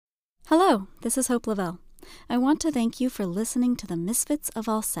Hello, this is Hope LaVelle. I want to thank you for listening to the Misfits of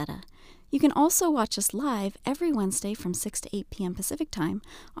Alseta. You can also watch us live every Wednesday from 6 to 8 p.m. Pacific Time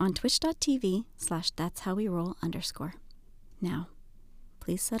on twitch.tv/that'showweroll_. Now,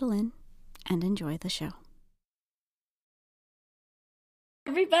 please settle in and enjoy the show.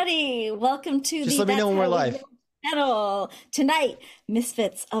 Everybody, welcome to Just let me know when we're live. Channel. Tonight,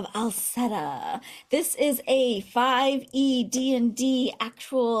 Misfits of Alseta. This is a 5e DnD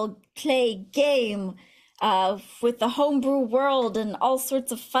actual play game with the homebrew world and all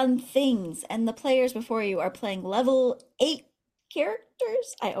sorts of fun things. And the players before you are playing level 8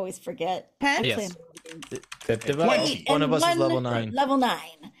 characters. I always forget. 10? Yes. One of us is level 9. Level 9.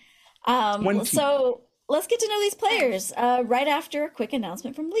 So let's get to know these players right after a quick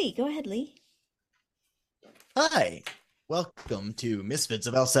announcement from Lee. Go ahead, Lee. Hi, welcome to Misfits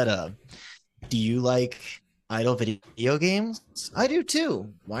of Alseta. Do you like idle video games? I do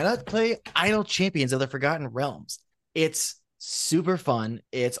too. Why not play Idle Champions of the Forgotten Realms? It's super fun.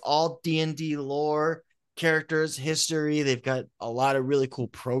 It's all D&D lore, characters, history. They've got a lot of really cool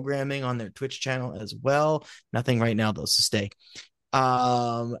programming on their Twitch channel as well. Nothing right now though, so stay.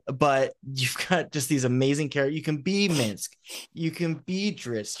 But you've got just these amazing characters. You can be Minsk, you can be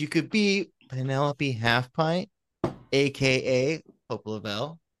Dritz, you could be Penelope Halfpint, aka Hope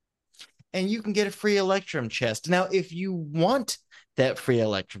LaVelle, and you can get a free Electrum chest. Now, if you want that free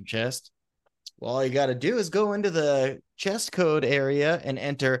Electrum chest, well, all you got to do is go into the chest code area and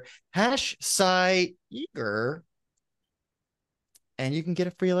enter #SciEager, and you can get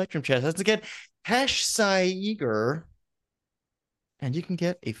a free Electrum chest. That's again #SciEager, and you can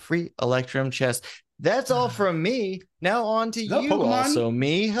get a free Electrum chest. That's all from me. Now on to you, Pokemon? Also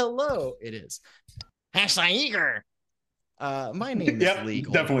me. Hello, it is #SciEager. My name is Lee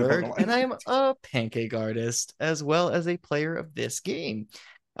Goldberg, and I am a pancake artist as well as a player of this game.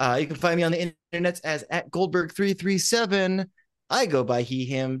 You can find me on the internet as @Goldberg337. I go by he,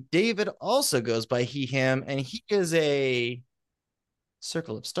 him. David also goes by he, him, and he is a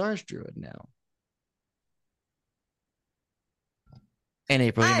Circle of Stars druid now. And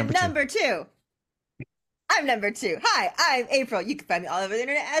April, I'm number two. I'm number 2. Hi, I'm April. You can find me all over the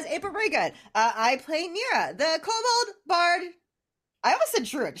internet as April Raygun. I play Nira, the Kobold Bard. I almost said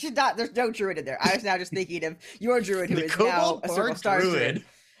druid. She's not. There's no druid in there. I was now just thinking of your druid, who is now a Circle of Stars druid.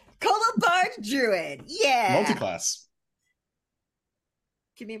 Kobold Bard druid. Yeah. Multi-class.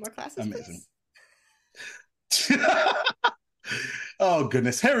 Give me more classes, amazing. Oh,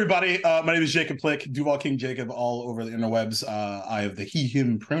 goodness. Hey, everybody. My name is Jacob Plicque, Duval King Jacob, all over the interwebs. I have the he,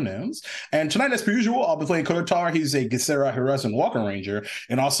 him pronouns. And tonight, as per usual, I'll be playing Kotatar. He's a Githzerai Ranger,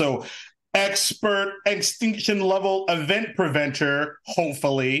 and also expert extinction level event preventer,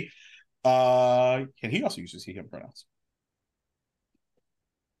 hopefully. And he also uses he, him pronouns.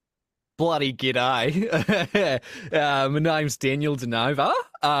 Bloody g'day. My name's Daniel Denova.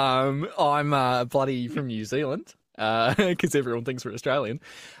 I'm bloody from New Zealand. Because everyone thinks we're Australian,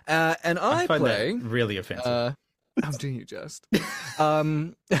 and I find play that really offensive. I'm doing you just.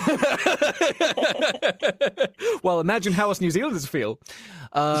 Well, imagine how us New Zealanders feel.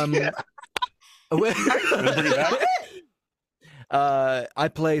 I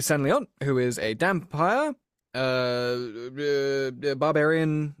play San Leon, who is a Dhampir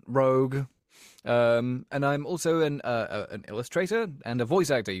Barbarian rogue. And I'm also an illustrator and a voice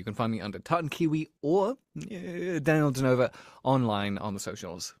actor. You can find me under Tartan Kiwi or Daniel Denova online on the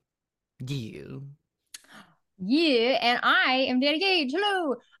socials. Yeah. Yeah, and I am Dani Gage.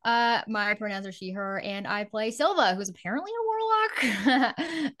 Hello. My pronouns are she, her, and I play Silva, who's apparently a warlock,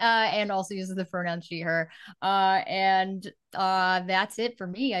 and also uses the pronoun she, her. And that's it for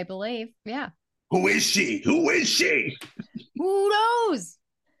me, I believe. Yeah. Who is she? Who is she? Who knows?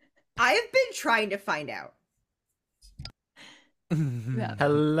 I've been trying to find out. Yeah.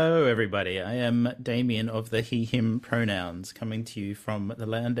 Hello, everybody. I am Damien of the he, him pronouns, coming to you from the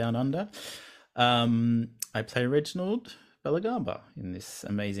land down under. I play Reginald Bellagamba in this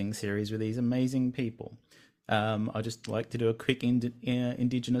amazing series with these amazing people. I'd just like to do a quick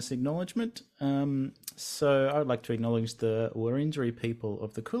Indigenous acknowledgement. So I would like to acknowledge the Wurundjeri people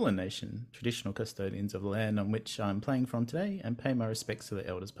of the Kulin Nation, traditional custodians of the land on which I'm playing from today, and pay my respects to the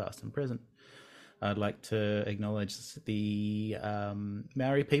elders past and present. I'd like to acknowledge the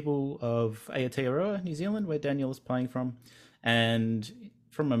Maori people of Aotearoa, New Zealand, where Daniel is playing from. And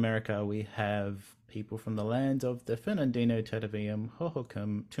from America, we have people from the lands of the Fernandino, Tataviam,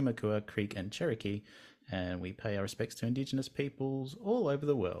 Hohokam, Tumakua, Creek, and Cherokee. And we pay our respects to Indigenous peoples all over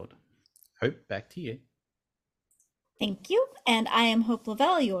the world. Hope, back to you. Thank you. And I am Hope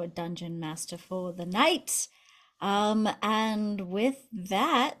LaVelle, your dungeon master for the night. And with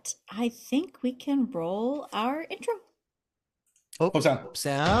that, I think we can roll our intro. Oh,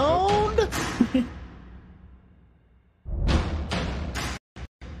 sound.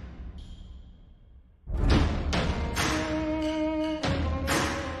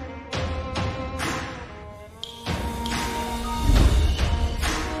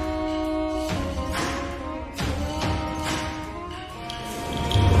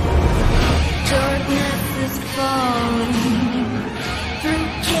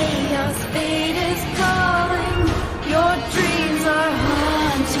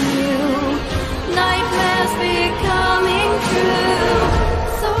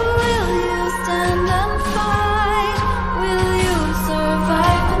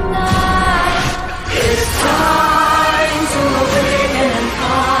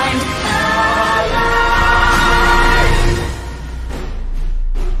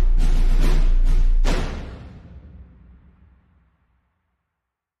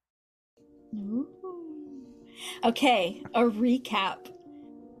 Okay, a recap.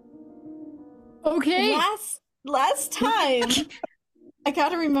 Okay. Last time, I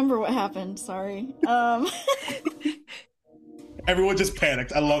gotta remember what happened. Sorry. Everyone just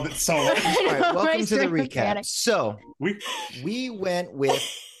panicked. I love it so much. All right, welcome to the recap. So we went with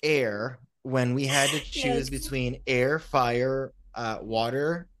air when we had to choose between air, fire,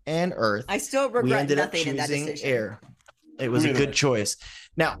 water, and earth. I still regret nothing in that decision. Air. It was a good choice.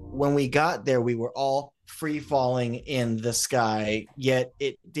 Now, when we got there, we were all free falling in the sky, yet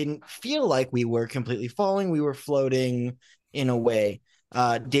it didn't feel like we were completely falling. We were floating in a way.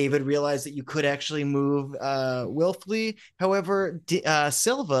 David realized that you could actually move willfully. However,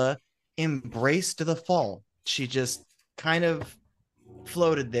 Silva embraced the fall. She just kind of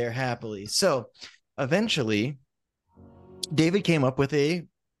floated there happily. So eventually, David came up with a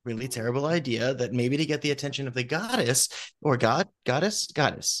really terrible idea that maybe to get the attention of the goddess or goddess,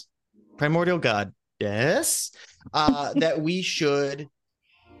 primordial goddess, that we should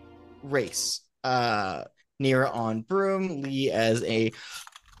race. Nira on broom, Lee as a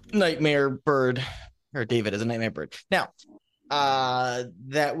nightmare bird, or David as a nightmare bird. Now,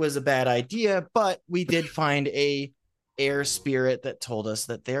 that was a bad idea, but we did find a air spirit that told us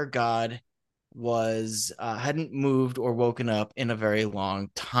that their god was hadn't moved or woken up in a very long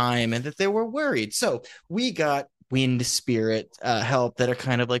time and that they were worried. So we got wind spirit help that are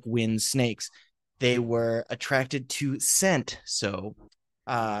kind of like wind snakes. They were attracted to scent. So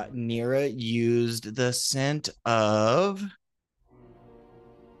Nira used the scent of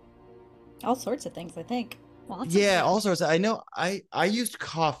all sorts of things, I think. All sorts. I know I used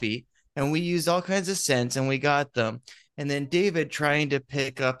coffee and we used all kinds of scents and we got them. And then David, trying to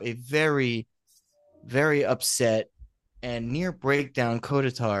pick up a very, very upset and near breakdown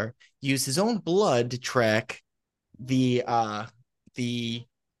Kotatar, used his own blood to track the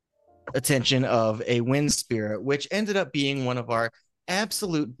attention of a wind spirit, which ended up being one of our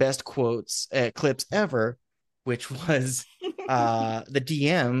absolute best clips ever, which was the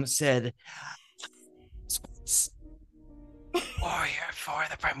DM said, "Warrior for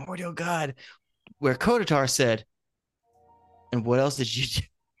the primordial god," where Kotatar said, "And what else did you do?"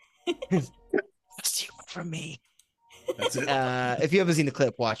 What you want from me? That's it. If you haven't seen the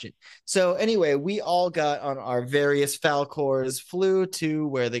clip, watch it. So anyway, we all got on our various falcors, flew to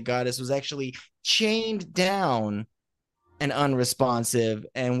where the goddess was actually chained down and unresponsive,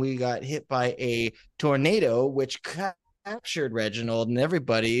 and we got hit by a tornado, which captured Reginald and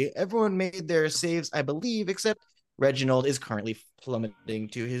everyone made their saves, I believe, except Reginald is currently plummeting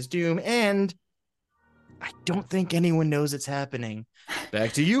to his doom, and I don't think anyone knows it's happening.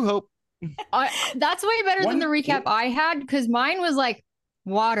 Back to you, Hope. That's way better than the recap I had, because mine was like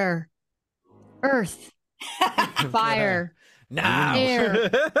water, earth, fire,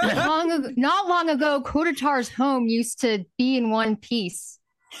 air. Not long ago, Kotatar's home used to be in one piece,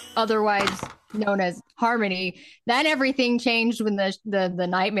 otherwise known as harmony. Then everything changed when the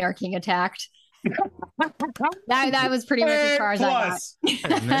Nightmare King attacked. That was pretty much as far as I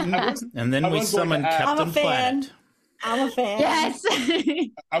got. And then we summoned Captain Planet. I'm a fan. Yes.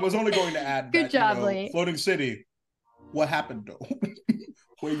 I was only going to add Good job, Lee. Floating City. What happened though?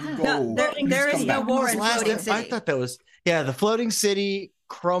 Where you go? No, there is no war in Floating City. I thought that was the Floating City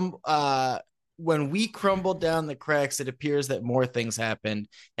when we crumbled down the cracks, it appears that more things happened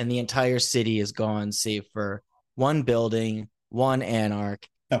and the entire city is gone save for one building, one anarch,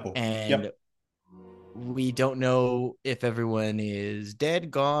 and we don't know if everyone is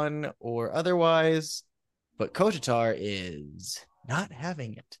dead, gone, or otherwise. But Kotatar is not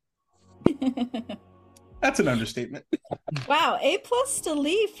having it. That's an understatement. Wow, A+ to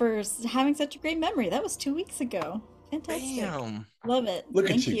Lee for having such a great memory. That was 2 weeks ago. Fantastic. Damn. Love it. Look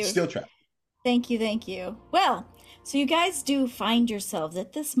Thank at you, steel trap. Thank you, thank you. Well, so you guys do find yourselves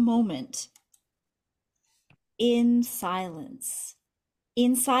at this moment in silence,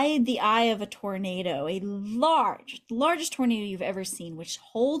 inside the eye of a tornado, a largest tornado you've ever seen, which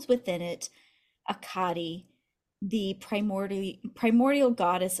holds within it Akadi, the primordial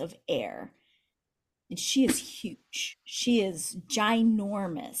goddess of air. And she is huge. She is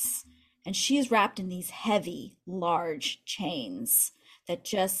ginormous. And she is wrapped in these heavy, large chains that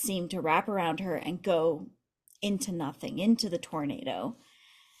just seem to wrap around her and go into nothing, into the tornado.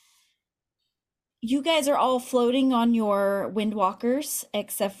 You guys are all floating on your windwalkers,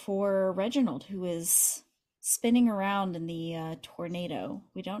 except for Reginald, who is spinning around in the tornado.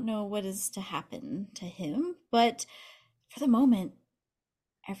 We don't know what is to happen to him, but for the moment,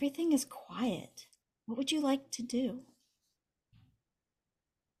 everything is quiet. What would you like to do?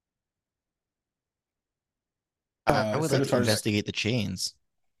 I would like to investigate the chains.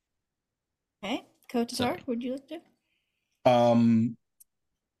 Okay, Kotatar, what would you like to do?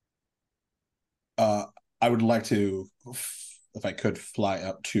 I would like to, if I could, fly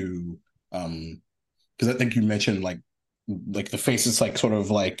up to, because I think you mentioned like the face is like sort of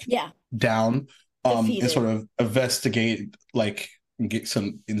like down, and sort of investigate, like get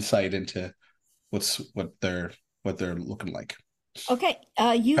some insight into what they're looking like. Okay,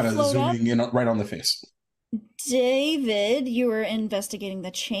 you kind of float zooming up. in right on the face. David, you were investigating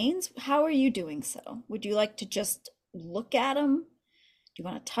the chains. How are you doing so? Would you like to just look at them? Do you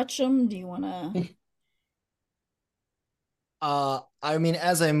want to touch them? Do you want to? I mean,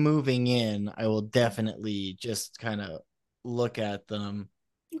 as I'm moving in, I will definitely just kind of look at them.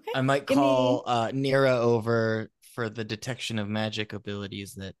 Okay. I might call Nira over for the detection of magic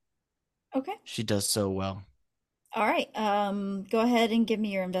abilities that she does so well. All right. Go ahead and give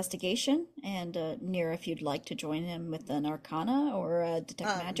me your investigation, and Nira, if you'd like to join him with an Arcana or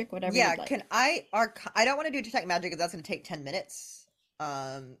detect magic, whatever. Yeah, you'd like. can I? I don't want to do detect magic because that's going to take 10 minutes.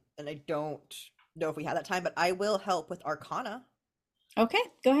 And I don't know if we have that time, but I will help with Arcana. Okay,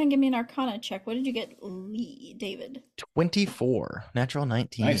 go ahead and give me an Arcana check. What did you get, Lee? David? 24, natural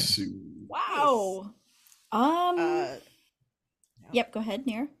 19. Nice. Wow. Yep. Go ahead,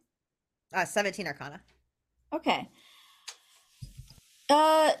 Nira. 17 Arcana. Okay.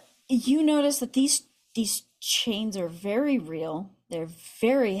 You notice that these chains are very real. They're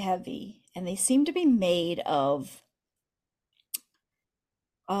very heavy, and they seem to be made of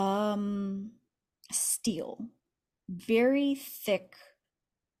steel. Very thick,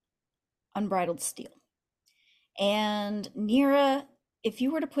 unbridled steel. And Nira, if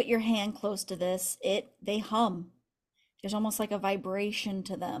you were to put your hand close to this, they hum. There's almost like a vibration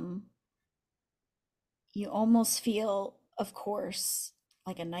to them. You almost feel, of course,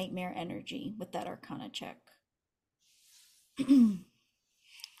 like a nightmare energy with that Arcana check.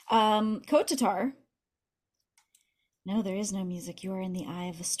 Kotatar. No, there is no music. You are in the eye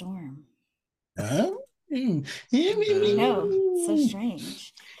of a storm. I know, so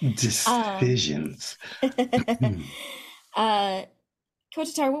strange. Decisions.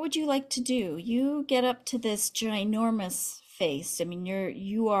 Kotatar, what would you like to do? You get up to this ginormous face. I mean,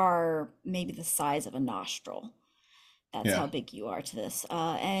 you are maybe the size of a nostril. That's how big you are to this.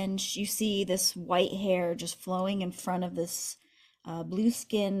 And you see this white hair just flowing in front of this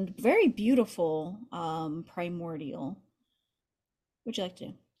blue-skinned, very beautiful primordial. What would you like to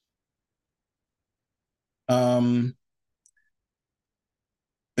do? Are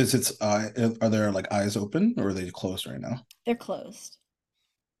there like eyes open, or are they closed right now? They're closed.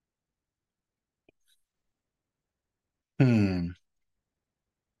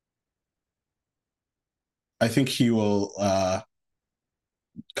 I think he will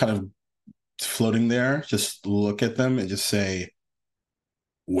kind of floating there, just look at them and just say,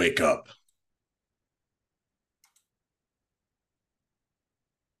 "Wake up."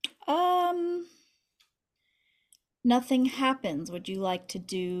 Nothing happens. Would you like to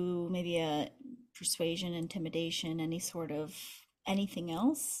do maybe a persuasion, intimidation, any sort of anything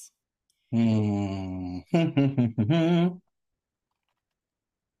else? That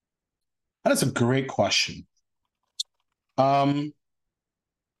is a great question.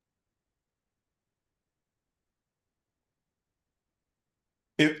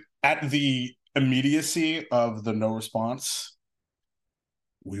 If at the immediacy of the no response,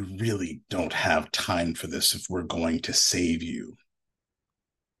 we really don't have time for this if we're going to save you.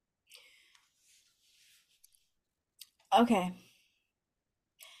 Okay.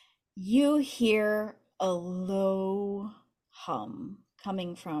 You hear a low hum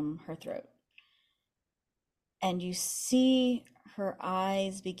coming from her throat. and you see her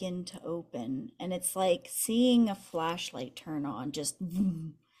eyes begin to open, and it's like seeing a flashlight turn on, just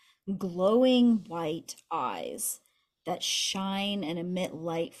glowing white eyes that shine and emit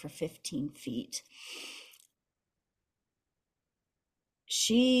light for 15 feet.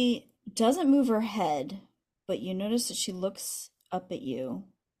 She doesn't move her head, but you notice that she looks up at you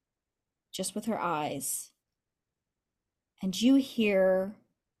just with her eyes, and you hear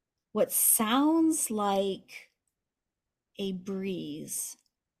what sounds like a breeze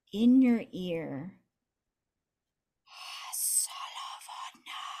in your ear.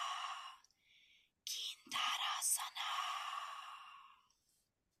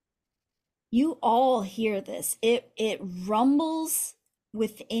 You all hear this. It rumbles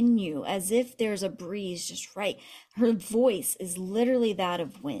within you as if there's a breeze just right. Her voice is literally that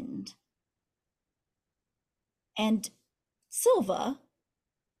of wind. And Silva,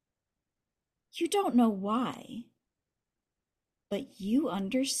 you don't know why, but you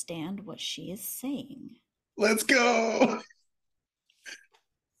understand what she is saying. Let's go.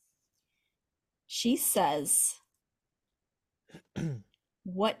 She says,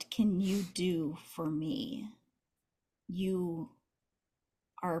 what can you do for me? You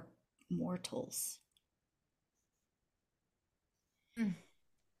are mortals.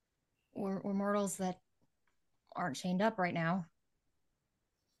 We're mortals that aren't chained up right now.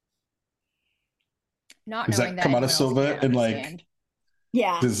 Not does knowing that come out of Silva and like,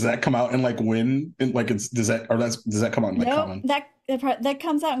 yeah, does that come out in like wind and like does that come out in like common? That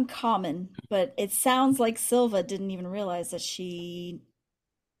comes out in common, but it sounds like Silva didn't even realize that she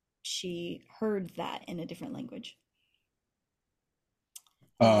heard that in a different language.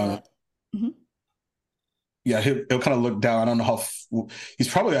 Yeah, he'll kind of look down. I don't know how he's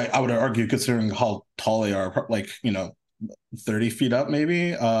probably, I would argue, considering how tall they are, like 30 feet up,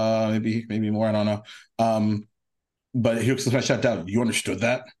 maybe more. I don't know. But he looks at my shut down. You understood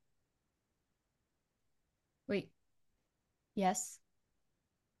that? Wait. Yes.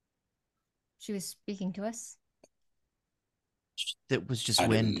 She was speaking to us. It was just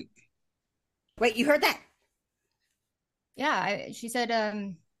wind. Wait, you heard that? Yeah, she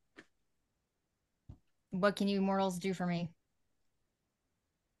said, what can you mortals do for me?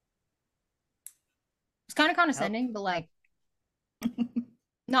 It's kind of condescending, but like,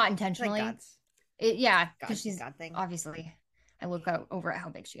 not intentionally. Like because she's obviously, I look over at how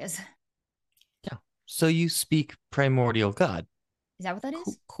big she is. Yeah. So you speak primordial god. Is that what that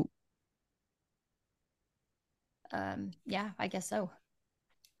is? Cool. Yeah, I guess so.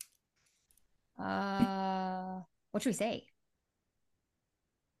 What should we say?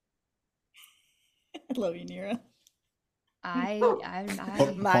 I love you, Nira.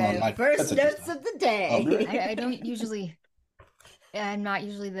 My first notes of the day. I don't usually. I'm not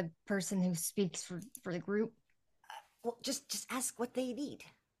usually the person who speaks for the group. Well, just ask what they need.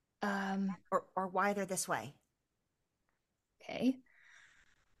 Or why they're this way. Okay.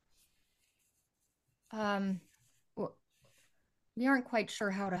 Well, we aren't quite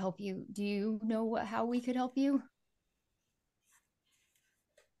sure how to help you. Do you know how we could help you?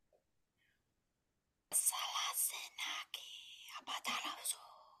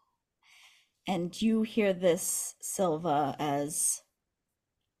 And you hear this, Silva, as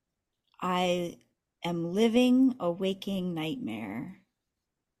I am living a waking nightmare,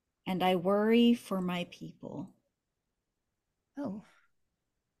 and I worry for my people. Oh.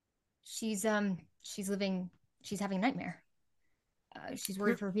 She's having a nightmare. She's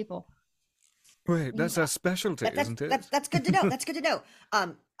worried for her people. Wait, that's our specialty, isn't it? That's good to know. That's good to know.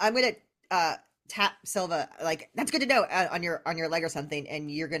 I'm gonna tap Silva, like, that's good to know, on your leg or something, and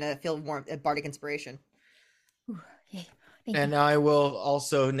you're gonna feel warm, bardic inspiration. Ooh, yeah. And I will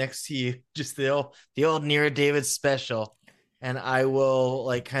also, next to you, just the old Nira David special, and I will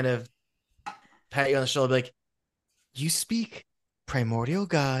like kind of pat you on the shoulder, like, you speak primordial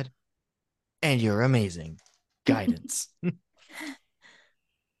god, and you're amazing. Guidance.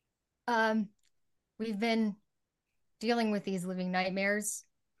 We've been dealing with these living nightmares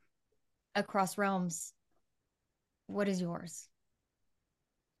across realms. What is yours?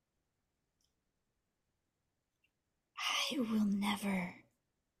 I will never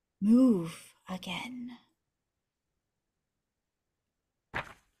move again.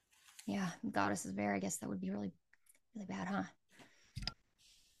 Yeah, goddess is bare. I guess that would be really, really bad, huh?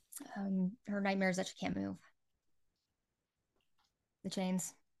 Her nightmare is that she can't move. The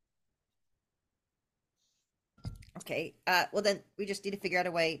chains. Okay. Well then we just need to figure out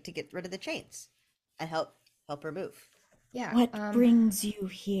a way to get rid of the chains and help her move. Yeah. What brings you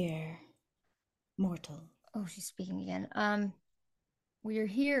here, mortal? Oh, she's speaking again. We are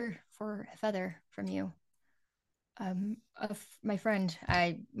here for a feather from you. My friend,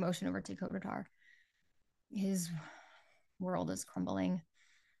 I motion over to Kotatar. His world is crumbling,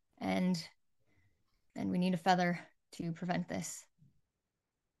 and we need a feather to prevent this.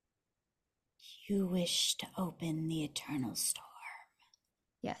 You wish to open the eternal storm.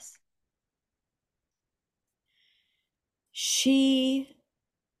 Yes. She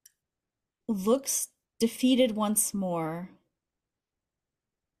looks defeated once more.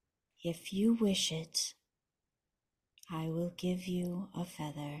 If you wish it, I will give you a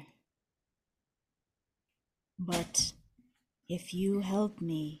feather. But if you help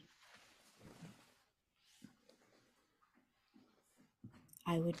me,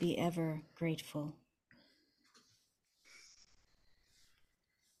 I would be ever grateful.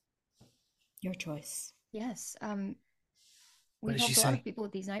 Your choice. Yes. What We did she helped a lot say? of people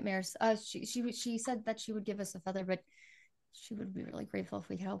with these nightmares. She said that she would give us a feather, but she would be really grateful if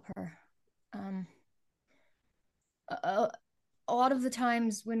we could help her. A lot of the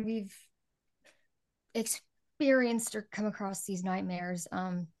times when we've experienced or come across these nightmares,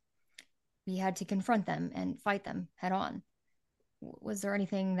 we had to confront them and fight them head on. Was there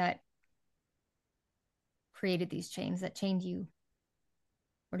anything that created these chains, that chained you?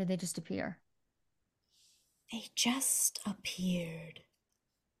 Or did they just appear? They just appeared.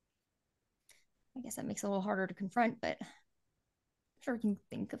 I guess that makes it a little harder to confront, but I'm sure we can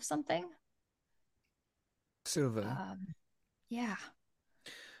think of something. Silva. Yeah.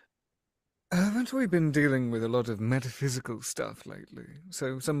 Haven't we been dealing with a lot of metaphysical stuff lately?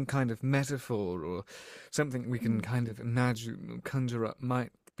 So some kind of metaphor or something we can kind of imagine or conjure up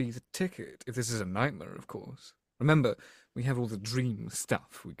might be the ticket, if this is a nightmare, of course. Remember, we have all the dream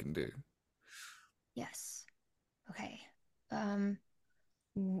stuff we can do. Yes. Okay.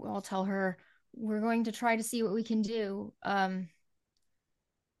 I'll tell her we're going to try to see what we can do. We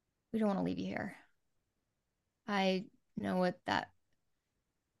don't want to leave you here. I know what that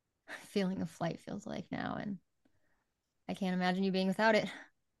feeling of flight feels like now, and I can't imagine you being without it.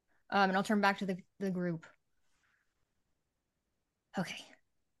 And I'll turn back to the group. Okay.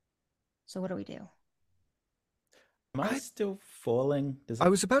 So what do we do? Am I still falling? I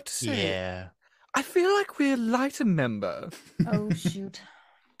was about to say, Yeah. I feel like we're lighter member. Oh, shoot.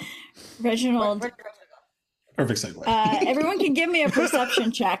 Reginald, Perfect segue. everyone can give me a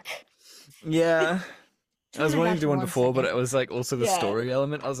perception check. Yeah. I was Turn it wanting back to do for one 1 before, but second. it was like also the Yeah. story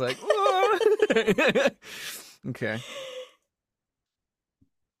element. I was like, okay.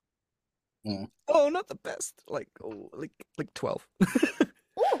 Mm. Oh, not the best. Like 12. Ooh.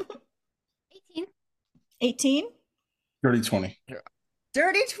 18. 18? Dirty 20.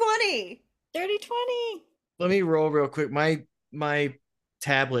 Dirty 20. Dirty 20. Let me roll real quick. My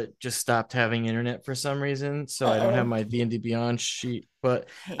tablet just stopped having internet for some reason, so I don't have my D&D Beyond sheet. But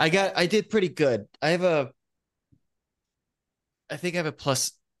I did pretty good. I think I have a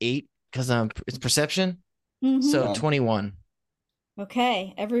 +8 because it's perception. Mhm. So 21.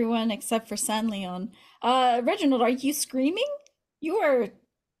 Okay, everyone except for San Leon. Reginald, are you screaming?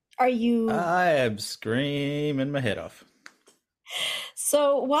 Are you? I am screaming my head off.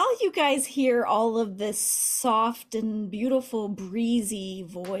 So while you guys hear all of this soft and beautiful, breezy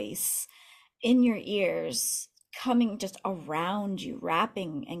voice in your ears, coming just around you,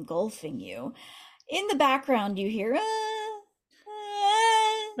 wrapping, engulfing you, in the background you hear,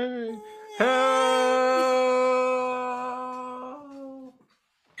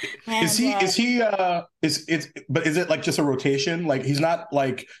 Is it like just a rotation? Like he's not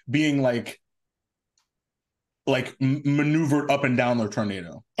like being like maneuvered up and down the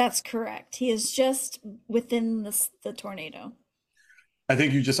tornado. That's correct. He is just within the tornado. I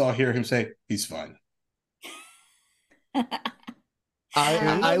think you just all hear him say, "He's fine."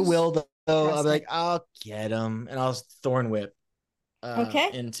 I will though. I'll be like, Interesting. I'll get him, and I'll thorn whip Okay.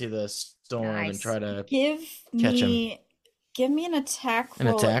 into the storm and Nice. try to Give catch me an attack An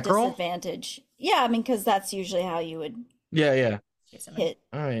roll attack at roll? disadvantage. Yeah, I mean, because that's usually how you would Yeah. hit,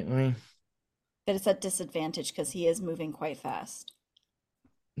 All right, let me. but it's at disadvantage because he is moving quite fast.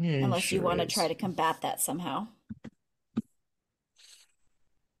 Yeah, Unless you sure want to is. try to combat that somehow.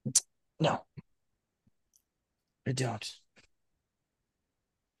 No, I don't.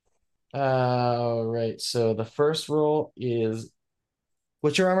 All right. So the first roll is,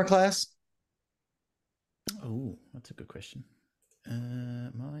 what's your armor class? Oh, that's a good question.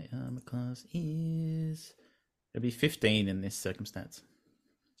 My armor class is it'll be 15 in this circumstance.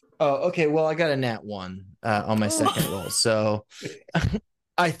 Oh, okay. Well, I got a nat 1 on my second roll, so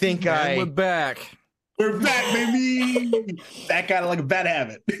I think And we're back. We're back, baby. That got like a bad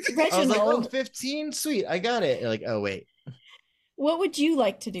habit. I was like, oh, Reginald, 15, sweet, I got it. You're like, oh wait. what would you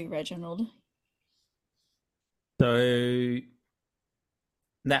like to do, Reginald? So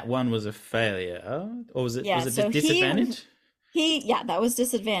that one was a failure, or was it? Yeah, was it so disadvantage? That was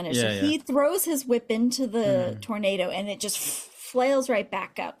disadvantage. So he throws his whip into the tornado, and it just flails right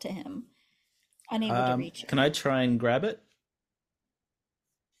back out to him, unable to reach it. Can I try and grab it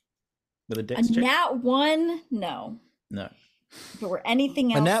with a dex check? Nat 1, no. No. If it were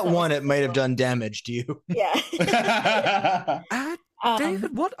anything else, And that one, it might have done damage to you. Yeah.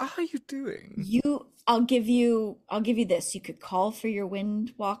 David, what are you doing? I'll give you this. You could call for your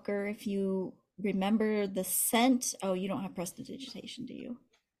Windwalker if you remember the scent. Oh, you don't have prestidigitation, do you?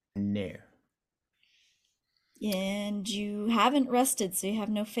 No. And you haven't rested, so you have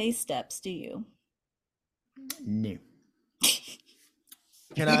no phase steps, do you? No.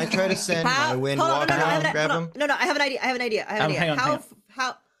 Can I try to send my Windwalker and grab him? No, I have an idea. Hang on.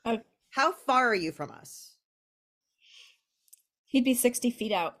 How far are you from us? He'd be 60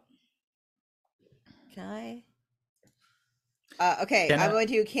 feet out. Can I? Okay, I'm going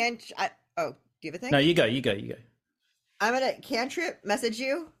to do you have a thing? No, you go. I'm gonna cantrip message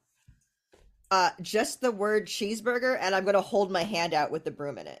you. Just the word cheeseburger, and I'm gonna hold my hand out with the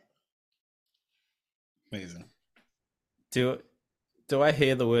broom in it. Amazing. Do I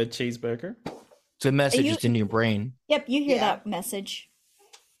hear the word cheeseburger? It's a message just in your brain. Yep, you hear that message.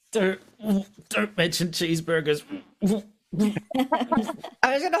 Don't mention cheeseburgers.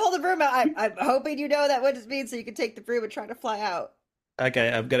 I was gonna hold the broom out. I'm hoping you know that what it means, so you can take the broom and try to fly out. Okay,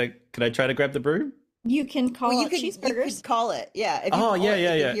 Can I try to grab the broom? You can call out cheeseburgers. You can call it, yeah. If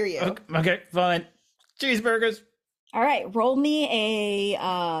Yeah. Can hear you. Okay, fine. Cheeseburgers. All right, roll me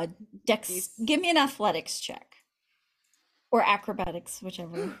a give me an athletics check. Or acrobatics,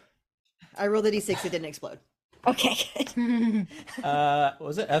 whichever. I rolled a d6, it didn't explode. Okay, good.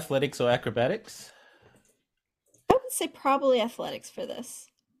 Was it athletics or acrobatics? I would say probably athletics for this.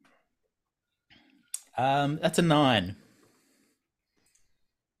 That's a 9.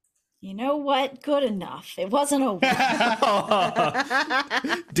 You know what? Good enough. It wasn't a 1.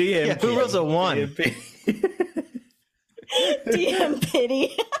 DM. Yeah, who rolls a 1? DM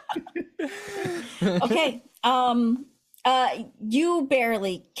pity. Okay. You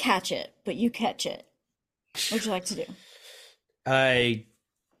barely catch it, but you catch it. What'd you like to do? I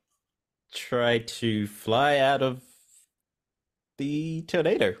try to fly out of the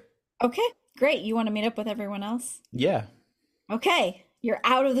tornado. Okay, great. You want to meet up with everyone else? Yeah. Okay, you're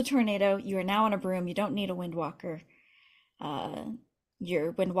out of the tornado. You are now on a broom. You don't need a Windwalker.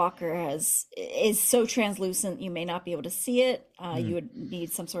 Your Windwalker is so translucent you may not be able to see it. You would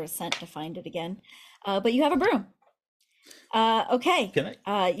need some sort of scent to find it again. But you have a broom. Okay. Can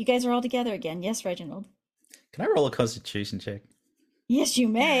you guys are all together again. Yes, Reginald. Can I roll a Constitution check? Yes, you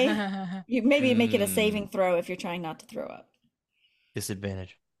may. You maybe make it a saving throw if you're trying not to throw up.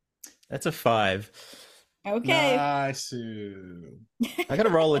 Disadvantage. That's a 5. Okay. Nice. I gotta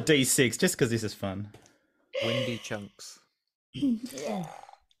roll a d6 just because this is fun. Windy chunks. Yeah.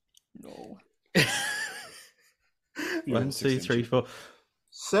 No. 1, 2, 3, 4.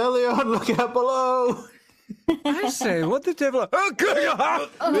 Celion, look out below! I say, what the devil? Oh, good!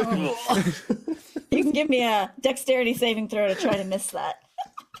 You can give me a dexterity saving throw to try to miss that.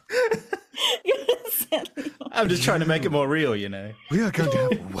 I'm just trying to make it more real, you know. We are going to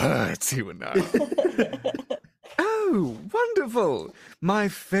have words, you and I. Oh, wonderful! My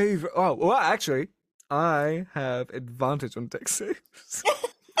favorite. Oh, well, actually, I have advantage on dex saves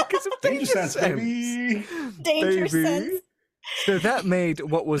because of danger sense, baby. Danger sense. So that made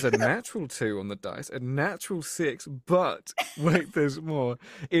what was a natural 2 on the dice a natural 6, but wait, there's more.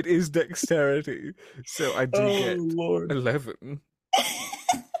 It is dexterity, so I do get 11.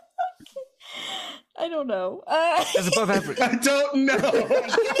 I don't know. That's above average. I don't know. You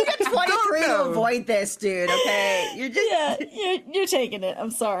need a 23 to avoid this, dude. Okay, you're just you're taking it.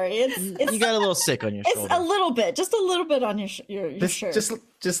 I'm sorry. It's You got a little sick on your it's shoulder. a little bit, just a little bit on your shirt.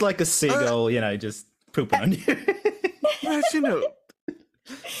 Just like a seagull, you know, just pooping on you. Reginald.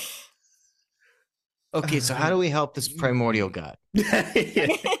 Okay, so how do we help this primordial god?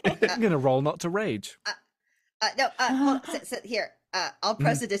 I'm gonna roll not to rage. no. Hold on, sit here. I'll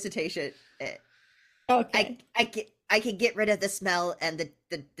press the dissertation. Okay. I can get rid of the smell and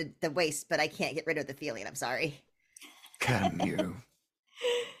the waste, but I can't get rid of the feeling. I'm sorry. Can you?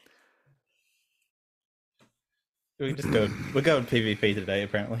 We're going PvP today,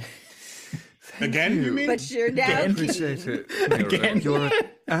 apparently. Again, you mean? But you're now. Appreciate it. Nira. Again. You're an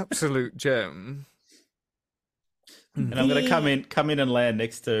absolute gem. And I'm going to come in and land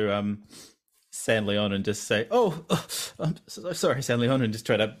next to San Leon and just say, I'm so sorry, San Leon, and just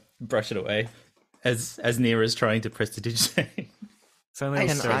try to brush it away as Nira is trying to prestidigitate. Can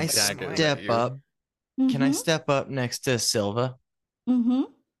I step up can I step up next to Silva? Mm-hmm.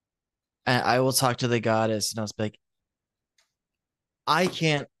 And I will talk to the goddess and I'll be like, I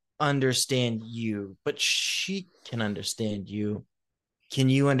can't understand you, but she can understand you. Can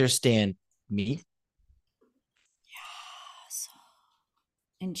you understand me? Yes.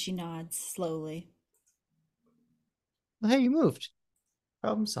 And she nods slowly. Hey, you moved.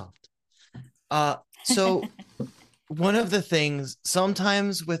 Problem solved. So one of the things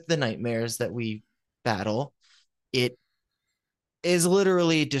sometimes with the nightmares that we battle, it is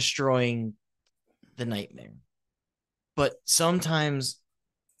literally destroying the nightmare. But sometimes,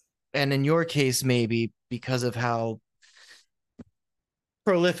 and in your case, maybe because of how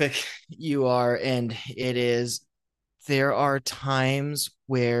prolific you are, and it is, there are times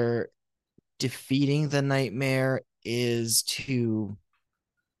where defeating the nightmare is to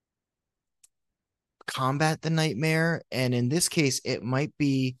combat the nightmare. And in this case, it might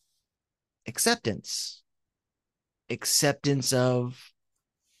be acceptance of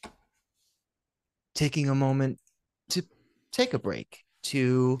taking a moment to take a break,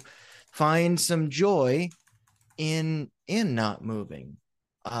 to find some joy in not moving.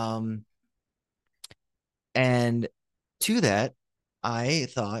 And to that, I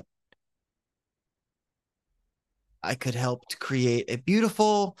thought I could help to create a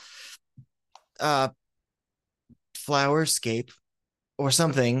beautiful flowerscape or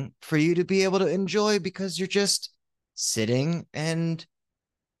something for you to be able to enjoy, because you're just sitting and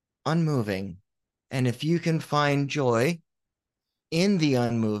unmoving. And if you can find joy in the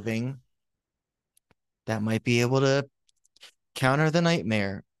unmoving, that might be able to counter the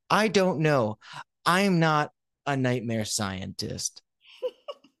nightmare. I don't know. I'm not a nightmare scientist,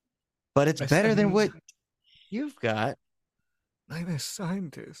 but it's better than what you've got. Nightmare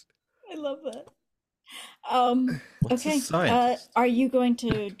scientist. I love that. What's a Okay. scientist? Are you going to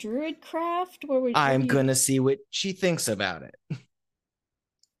Druidcraft? I'm gonna see what she thinks about it.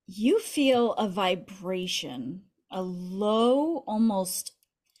 You feel a vibration, a low, almost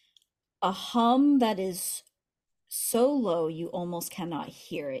a hum that is so low you almost cannot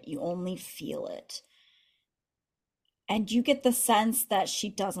hear it. You only feel it. And you get the sense that she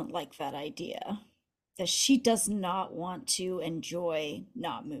doesn't like that idea, that she does not want to enjoy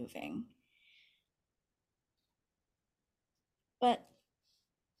not moving. But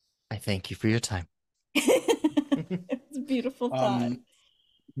I thank you for your time. it's a beautiful thought.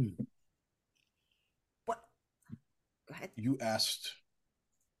 What? Go ahead. You asked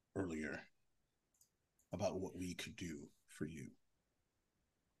earlier about what we could do for you.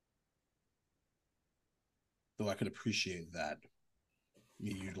 Though I could appreciate that,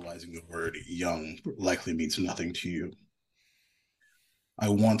 me utilizing the word young likely means nothing to you. I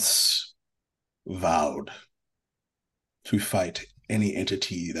once vowed to fight any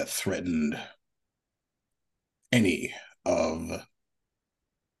entity that threatened any of,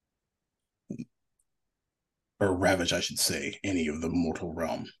 or ravage, I should say, any of the mortal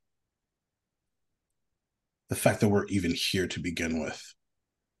realm. The fact that we're even here to begin with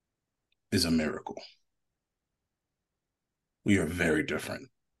is a miracle. We are very different.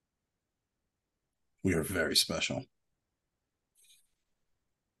 We are very special.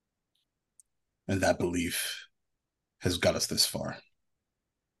 And that belief has got us this far.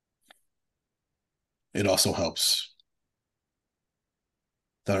 It also helps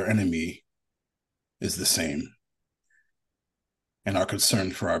that our enemy is the same, and our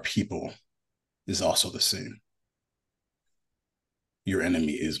concern for our people is also the same. Your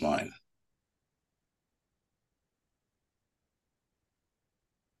enemy is mine.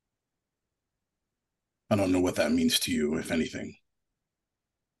 I don't know what that means to you, if anything.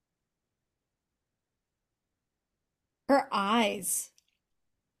 Her eyes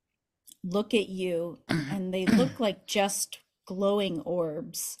look at you and they look like just glowing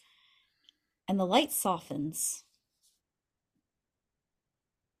orbs, and the light softens.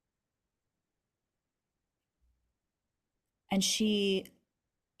 And she,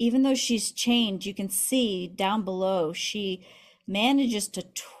 even though she's chained, you can see down below, she manages to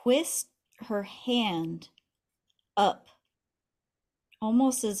twist her hand up,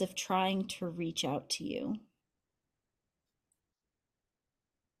 almost as if trying to reach out to you.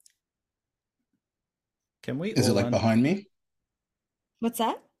 Can we? Is it like behind me? What's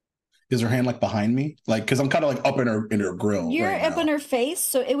that? Is her hand like behind me? Like, because I'm kind of like up in her grill. You're right up now. in her face,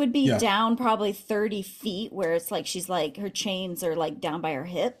 so it would be down probably 30 feet, where it's like she's like, her chains are like down by her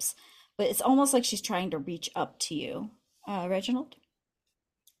hips, but it's almost like she's trying to reach up to you. Reginald?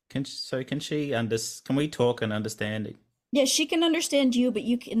 Can we talk and understand it? Yeah, she can understand you, but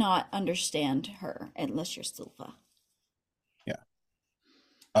you cannot understand her unless you're Silva. Yeah.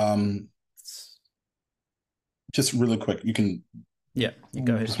 just really quick, you can. Yeah, you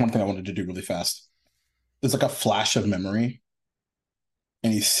go ahead. Just one thing I wanted to do really fast. There's like a flash of memory,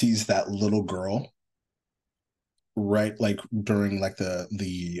 and he sees that little girl, right, like during like the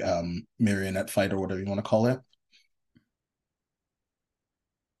marionette fight or whatever you want to call it.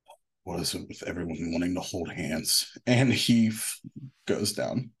 What is it with everyone wanting to hold hands? And he goes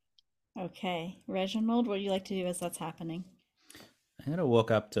down. Okay, Reginald, what do you like to do as that's happening? I'm going to walk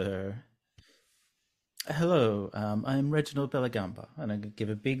up to her. Hello, I'm Reginald Bellagamba, and I'm going to give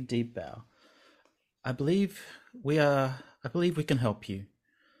a big, deep bow. I believe we can help you.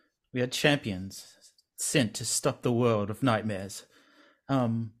 We are champions sent to stop the world of nightmares.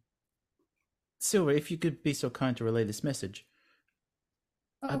 Silva, if you could be so kind to relay this message.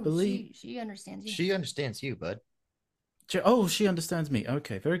 I believe she understands you. She understands you, bud. Oh, she understands me.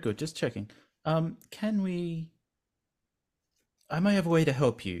 Okay, very good. Just checking. Can we... I may have a way to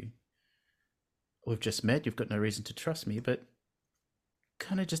help you. We've just met. You've got no reason to trust me, but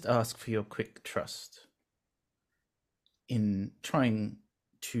can I just ask for your quick trust in trying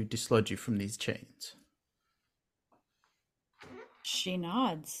to dislodge you from these chains? She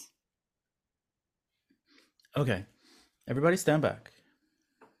nods. Okay. Everybody stand back.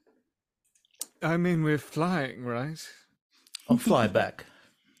 I mean, we're flying, right? I'll fly back.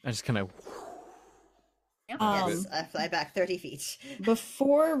 I just kind of... Yes, I fly back 30 feet.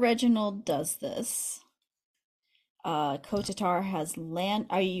 Before Reginald does this, Kotatar has land.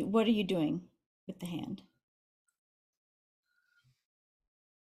 What are you doing with the hand?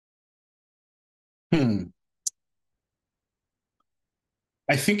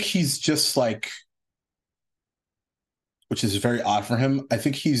 I think he's just like, which is very odd for him. I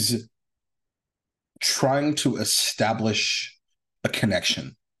think he's trying to establish a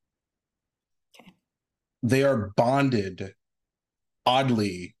connection. Okay. They are bonded,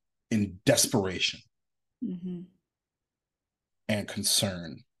 oddly, in desperation and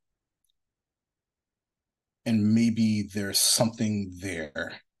concern. And maybe there's something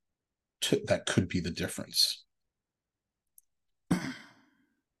there that could be the difference.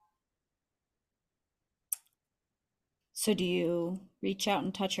 So do you reach out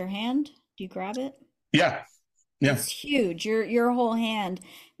and touch her hand? Do you grab it? Yeah. It's huge. Your whole hand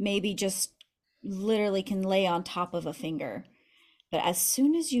maybe just literally can lay on top of a finger. But as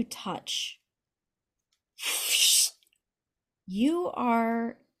soon as you touch, you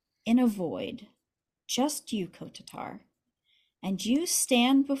are in a void. Just you, Kotatar. And you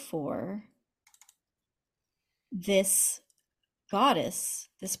stand before this goddess,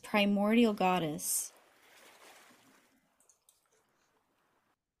 this primordial goddess.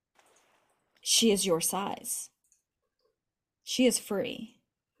 She is your size. She is free.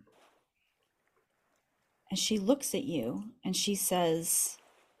 And she looks at you and she says,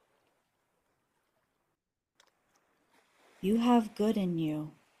 "You have good in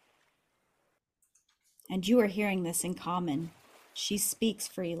you." And you are hearing this in common. She speaks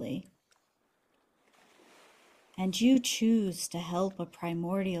freely. And you choose to help a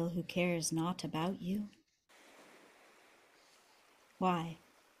primordial who cares not about you. Why?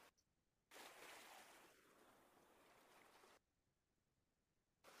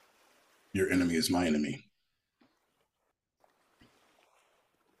 Your enemy is my enemy.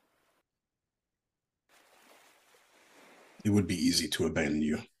 It would be easy to abandon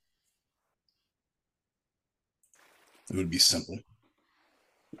you. It would be simple.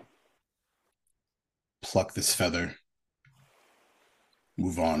 Pluck this feather.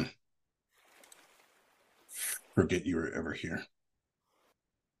 Move on. Forget you were ever here.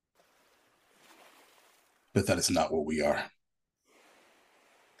 But that is not what we are.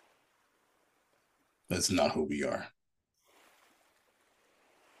 That's not who we are.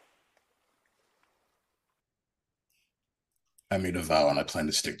 I made a vow and I plan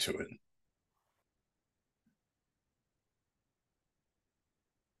to stick to it.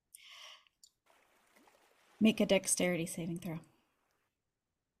 Make a dexterity saving throw.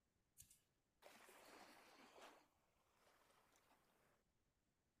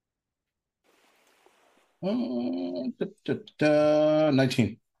 Uh,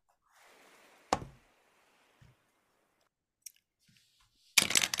 19.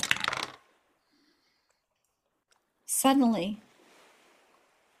 Suddenly,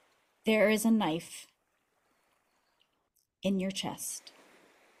 there is a knife in your chest.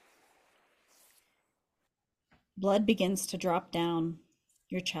 Blood begins to drop down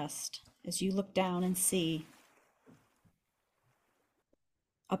your chest as you look down and see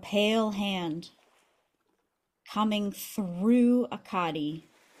a pale hand coming through Akadi.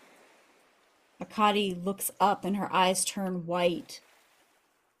 Akadi looks up and her eyes turn white.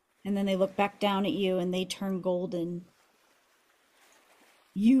 And then they look back down at you and they turn golden.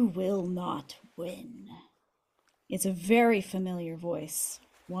 You will not win. It's a very familiar voice,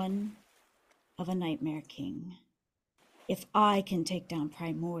 one of a Nightmare King. If I can take down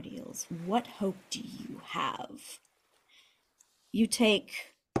primordials, what hope do you have? You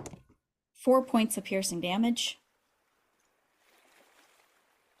take 4 points of piercing damage.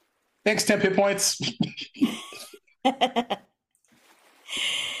 Thanks, 10 hit points.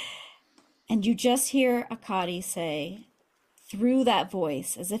 And you just hear Akadi say, through that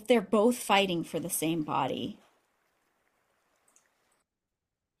voice, as if they're both fighting for the same body,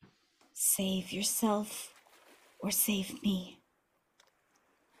 save yourself or save me.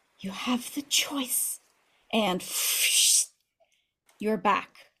 You have the choice. And you're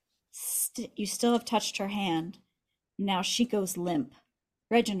back. You still have touched her hand. Now she goes limp.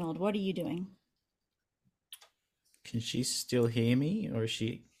 Reginald, what are you doing? Can she still hear me, or is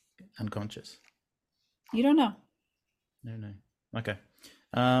she unconscious? You don't know. No. Okay.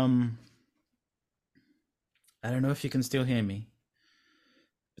 I don't know if you can still hear me,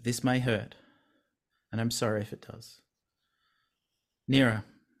 but this may hurt, and I'm sorry if it does. Nira,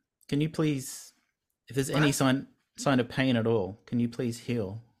 can you please, if there's any sign of pain at all, can you please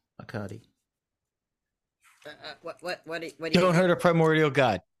heal Akadi? What do you Don't hurt a primordial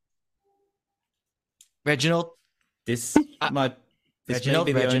god. Reginald? This may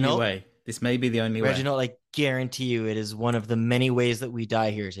be the only way. This may be the only way. Reginald, I guarantee you it is one of the many ways that we die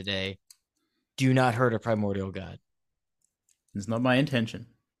here today. Do not hurt a primordial god. It's not my intention.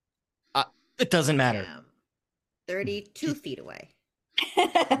 It doesn't matter. 32 feet away.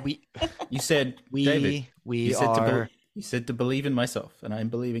 You said, David, you said to believe in myself, and I'm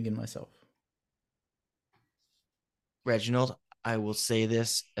believing in myself. Reginald, I will say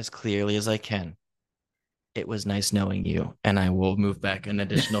this as clearly as I can. It was nice knowing you, and I will move back an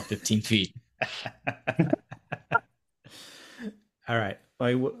additional 15 feet. All right.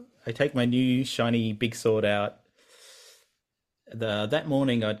 I take my new shiny big sword out. That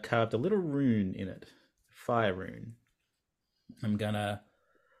morning, I'd carved a little rune in it, fire rune. I'm going to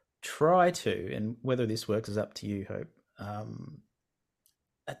try to, and whether this works is up to you, Hope,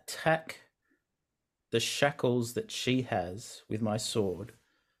 attack the shackles that she has with my sword,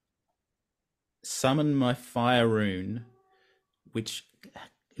 summon my fire rune, which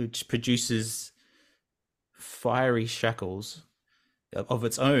produces fiery shackles of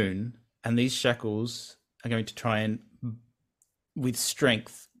its own, and these shackles are going to try and, with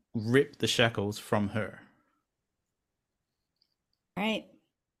strength, rip the shackles from her. All right.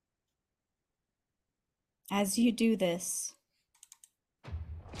 As you do this,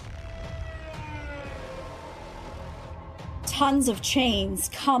 tons of chains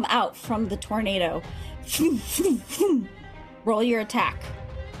come out from the tornado. Roll your attack.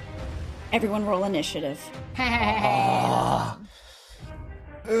 Everyone roll initiative.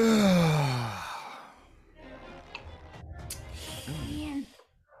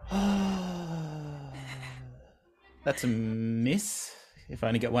 That's a miss. If I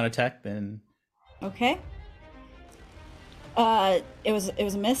only get one attack, then Okay. It was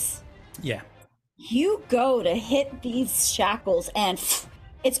a miss. yeah. You go to hit these shackles and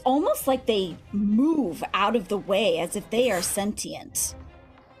it's almost like they move out of the way as if they are sentient.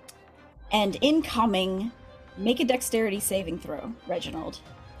 And incoming, make a dexterity saving throw, Reginald.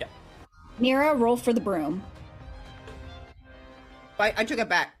 Yeah. Nira, roll for the broom. I took it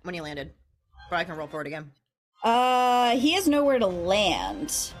back when he landed, but I can roll for it again. He has nowhere to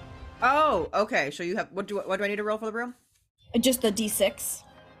land. Oh, okay. So you have what do I need to roll for the broom? Just the D6.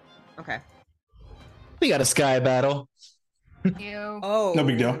 Okay. We got a sky battle. Ew. Oh, No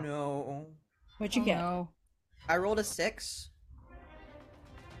big deal. No, What'd you get? No. I rolled a 6.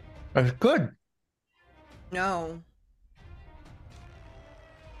 That's good. No,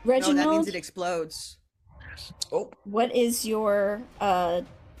 Reginald, no, that means it explodes. Oh, what is your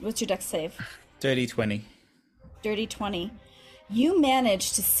what's your dex save? Dirty 20. Dirty 20. You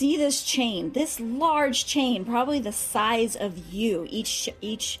manage to see this chain, this large chain, probably the size of you.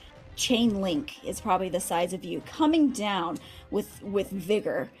 Each chain link is probably the size of you, coming down with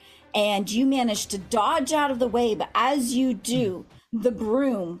vigor. And you manage to dodge out of the way, but as you do, the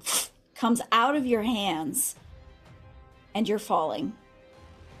broom comes out of your hands and you're falling.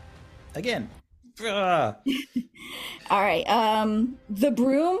 Again. Ugh. All right. The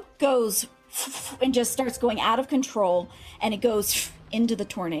broom goes and just starts going out of control, and it goes into the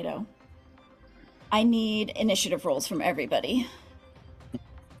tornado. I need initiative rolls from everybody.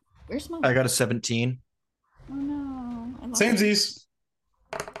 Where's my? I got a 17. Oh no! Samesies.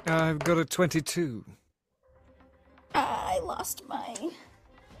 I've got a 22. I lost my.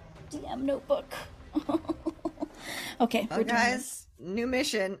 DM notebook. Okay, well, guys, new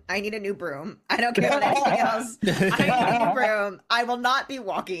mission. I need a new broom. I don't care about anything else. I need a new broom. I will not be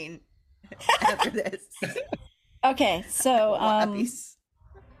walking after this. Okay, so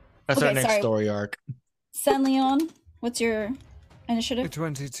that's our next story arc. San Leon, what's your initiative?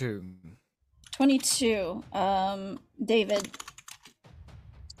 22. 22. David.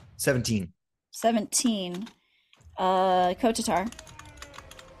 17. 17. Kotatar.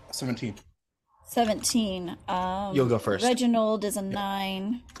 17. 17. You'll go first. Reginald is a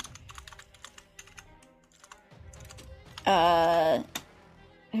 9.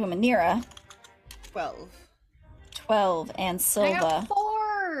 Nira. 12. 12. And Silva. I got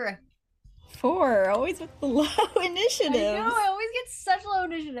 4. 4. Always with the low initiative. I know, I always get such low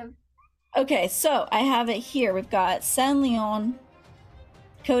initiative. Okay, so I have it here. We've got San Leon.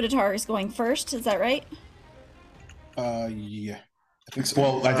 Kotatar is going first. Is that right? Yeah. I think so.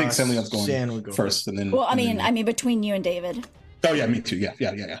 Well, I think San Leon's going first, and then. Well, I mean, between you and David. Oh yeah, me too. Yeah.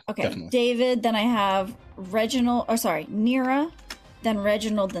 Okay, definitely. David. Then I have Nira, then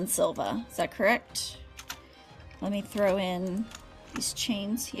Reginald, then Silva. Is that correct? Let me throw in these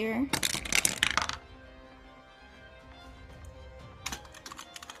chains here.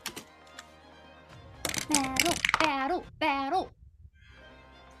 Battle.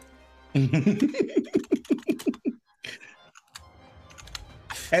 And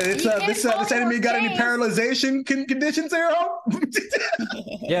this enemy got any paralyzation conditions there, Hope?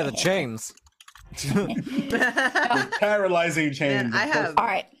 Yeah, the chains. The paralyzing chains. Man, I have all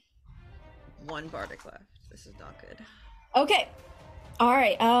right. 1 bardic left. This is not good. Okay. All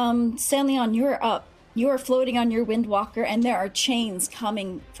right. San Leon, you're up. You are floating on your Windwalker, and there are chains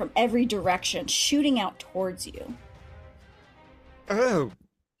coming from every direction, shooting out towards you. Oh,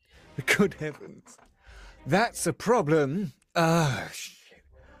 good heavens. That's a problem. Shit.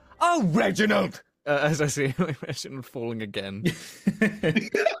 Oh, Reginald! As I see Reginald falling again.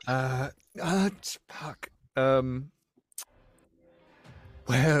 Fuck.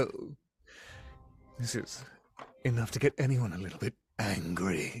 Well, this is enough to get anyone a little bit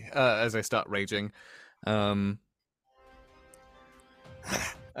angry. As I start raging. As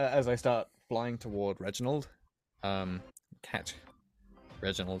I start flying toward Reginald. Catch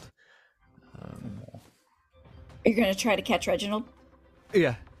Reginald. You're going to try to catch Reginald?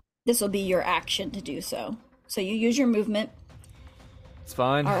 Yeah. This will be your action to do so. So you use your movement. It's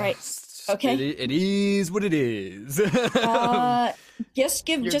fine. All right. Okay. It is what it is. You're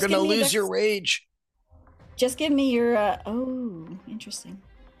gonna lose your rage. Just give me your. Oh, interesting.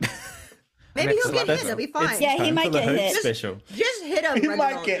 Maybe he'll get hit. It'll be fine. Yeah, he might get hit. Special. Just hit him. He Reginald.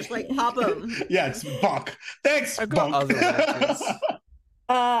 might get just like pop him. Yeah, it's bonk. Thanks, I've got bonk. other actions.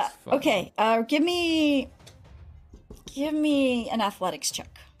 Okay. Give me an athletics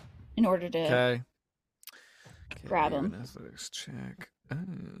check in order to Okay. grab him. An athletics check.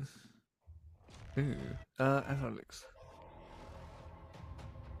 Athletics.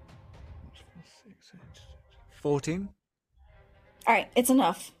 14. All right, it's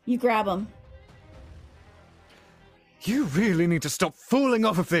enough. You grab him. You really need to stop fooling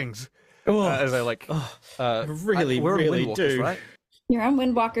off of things. As I really do. Right? You're on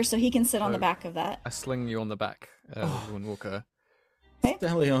Windwalker, so he can sit on the back of that. I sling you on the back, Windwalker.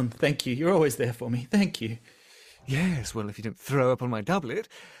 Stallion, thank you. You're always there for me. Thank you. Yes, well, if you don't throw up on my doublet,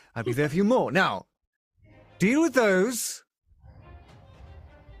 I'll be there for you more. Now, deal with those.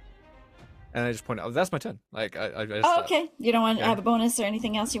 And I just point out, that's my turn. Like, I just, okay. You don't want to have a bonus or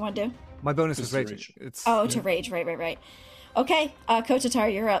anything else you want to do? My bonus is rage. To rage. Right. Okay,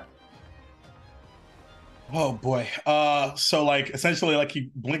 Kotatar, you're up. Oh boy. So like essentially like he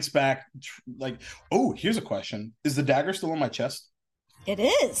blinks back like, oh, here's a question. Is the dagger still on my chest? It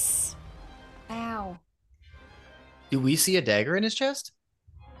is. Ow. Do we see a dagger in his chest?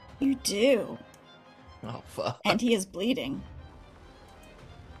 You do. Oh fuck. And he is bleeding.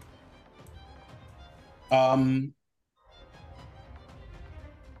 And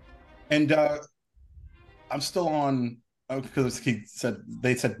I'm still on because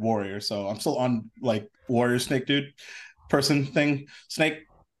they said warrior, so I'm still on like warrior snake dude person thing snake.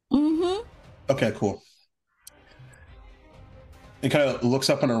 Mm-hmm. Okay, cool. It kind of looks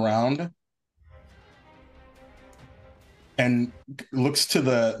up and around and looks to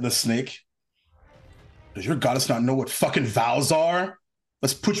the snake. Does your goddess not know what fucking vows are?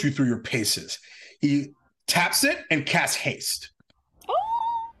 Let's put you through your paces. He taps it and casts haste. Oh,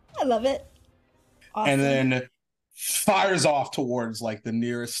 I love it. Awesome. And then fires off towards like the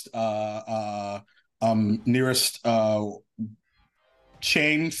nearest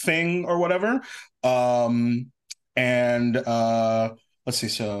chain thing or whatever. And let's see.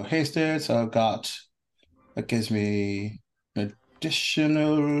 So hasted. So I've got that gives me an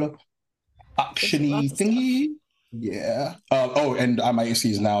additional actiony thingy. Yeah. Oh, and my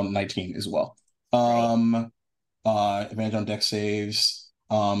AC is now 19 as well. Advantage on dex saves.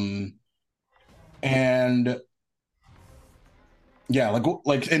 And yeah,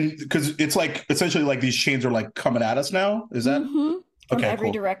 and because it's like essentially like these chains are like coming at us now. Is that from okay? Every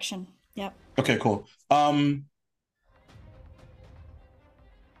Cool. direction. Yep. Okay, cool.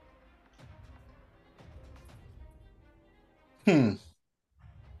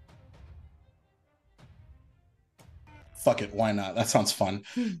 Fuck it, why not? That sounds fun.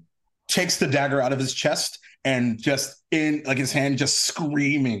 Takes the dagger out of his chest and just in like his hand, just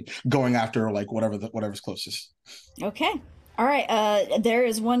screaming, going after like whatever's closest. Okay. All right. There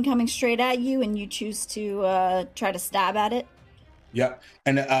is one coming straight at you, and you choose to try to stab at it. Yep.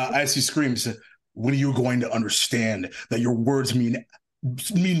 And as he screams, "When are you going to understand that your words mean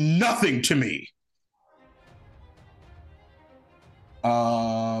nothing to me?"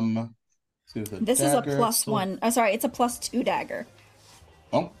 This is a +1. Oh, sorry, it's a +2 dagger.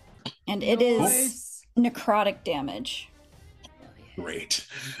 Oh. And it is necrotic damage. Great.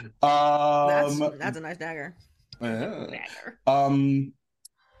 That's a nice dagger.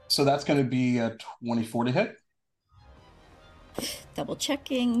 So that's going to be a 24 to hit. Double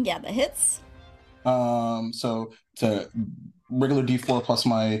checking. Yeah, that hits. So it's a regular D4 plus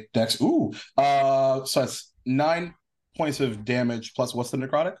my dex. Ooh. So it's 9 points of damage plus what's the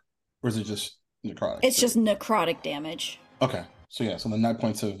necrotic? Or is it just necrotic? It's just necrotic damage. Okay. So yeah, so the 9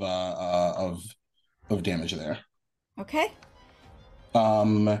 points of damage there. Okay.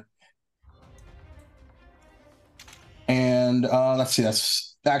 And let's see,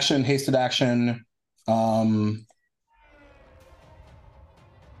 that's action, hasted action.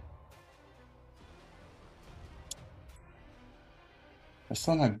 It's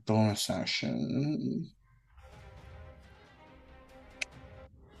not my bonus action.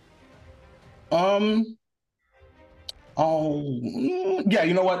 Oh, yeah.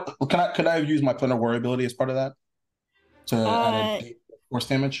 You know what? Could I use my Plan of War ability as part of that to add a force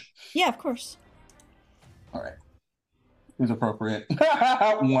damage? Yeah, of course. All right. It's appropriate.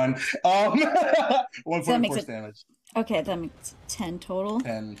 1. 1 point force damage. Okay, that makes 10 total.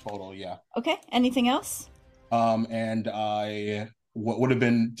 10 total. Yeah. Okay. Anything else? And what would have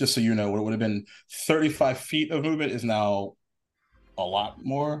been, just so you know, what would have been 35 feet of movement is now a lot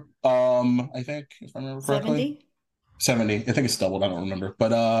more. I think, if I remember correctly. 70. I think it's doubled. I don't remember,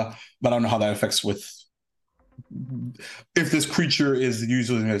 but I don't know how that affects with if this creature is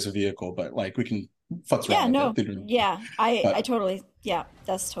using it as a vehicle. But like we can futz around. I totally. Yeah,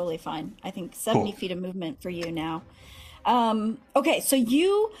 that's totally fine. I think 70 feet of movement for you now. Okay, so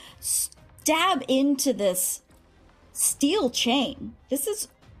you stab into this steel chain. This is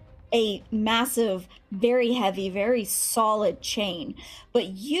a massive, very heavy, very solid chain, but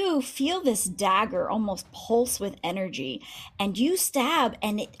you feel this dagger almost pulse with energy, and you stab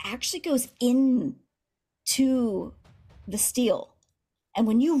and it actually goes into the steel, and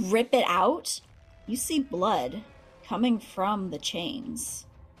when you rip it out, you see blood coming from the chains.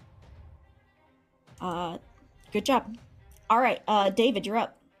 Good job. All right, David, you're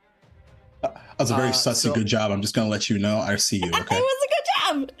up. That was a very sussy good job. I'm just going to let you know I see you, okay? It was a good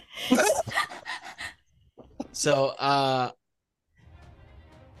job. So I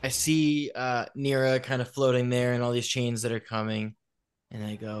see Nira kind of floating there and all these chains that are coming. And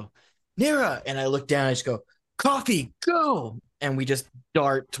I go, Nira! And I look down and I just go, coffee, go! And we just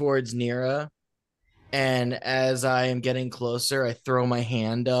dart towards Nira. And as I am getting closer, I throw my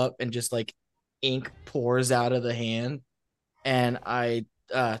hand up and just like ink pours out of the hand. And I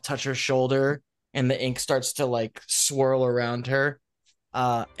touch her shoulder and the ink starts to like swirl around her.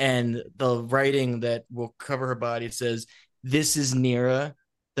 And the writing that will cover her body says, "This is Nira,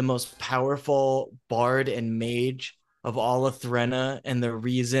 the most powerful bard and mage of all of Threna, and the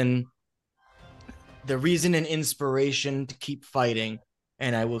reason and inspiration to keep fighting.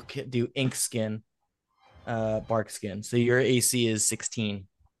 And I will do ink skin, bark skin. So your AC is 16.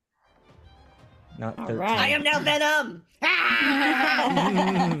 Not 13. Right. I am now Venom.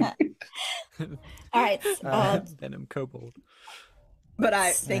 All right. Venom Kobold. But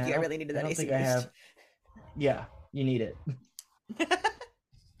thank you. I really needed that AC boost. I have. Yeah, you need it.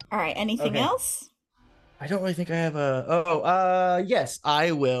 All right. Anything else? I don't really think I have a. Yes,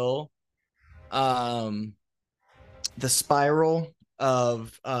 I will. The spiral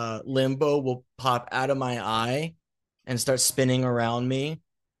of limbo will pop out of my eye and start spinning around me,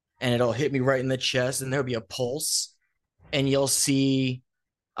 and it'll hit me right in the chest, and there'll be a pulse, and you'll see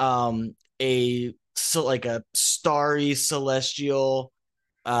a like a starry celestial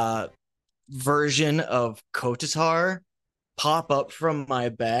version of Kotatar pop up from my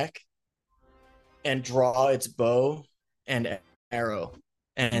back and draw its bow and arrow,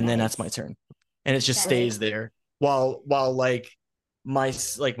 and then that's my turn, and it just stays there while like my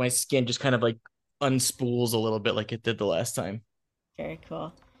skin just kind of like unspools a little bit like it did the last time. Very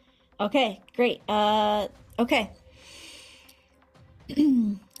cool. Okay, great. Okay.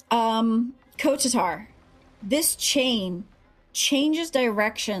 Kotatar, this chain changes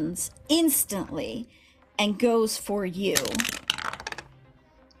directions instantly and goes for you.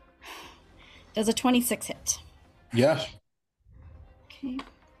 Does a 26 hit? Yeah. Okay.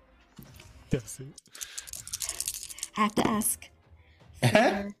 That's it. I have to ask.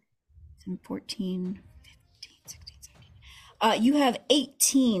 4, 14, 15, 16, 17. You have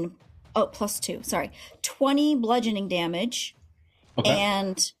 18. Oh, plus 2. Sorry. 20 bludgeoning damage. Okay.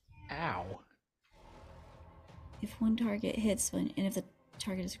 And Ow. if one target hits, and if the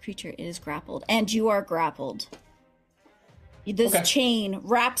target is a creature, it is grappled. And you are grappled. This chain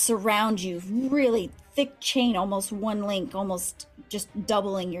wraps around you. Really thick chain, almost one link, almost just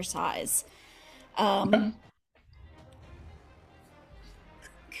doubling your size. I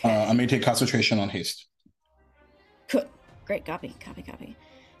may take concentration on haste. Good. Great. Copy.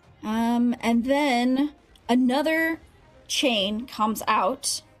 And then another chain comes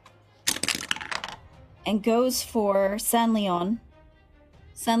out and goes for San Leon.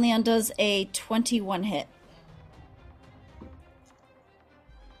 San Leon does a 21 hit.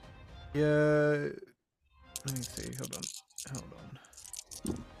 Yeah. Let me see. Hold on.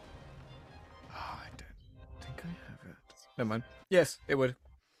 Oh, I don't think I have it. Never mind. Yes, it would.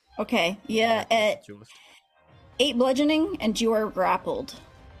 Okay. Yeah. At 8 bludgeoning, and you are grappled.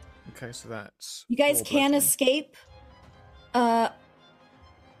 Okay, so that's. You guys 4 can bludgeoning. escape.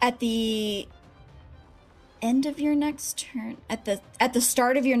 At the end of your next turn, at the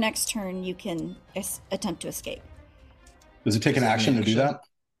start of your next turn, you can attempt to escape. Does it take an action to do that?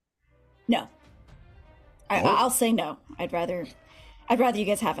 No. I'll say no. I'd rather you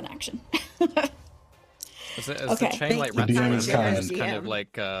guys have an action. Is the chain like wrapped The DM around is you? kind. It's kind of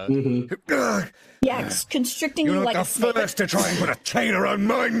like Yeah, it's constricting you like a snake. to try and put a chain around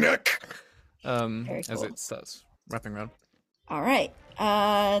my neck. Very As cool. it starts wrapping around. All right.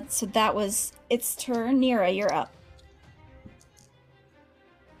 So that was its turn. Nira, you're up.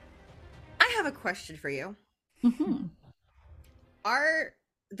 I have a question for you. Mm-hmm. Are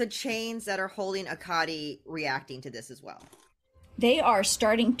the chains that are holding Akadi reacting to this as well? They are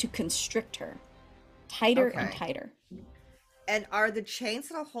starting to constrict her tighter and Okay. tighter. And are the chains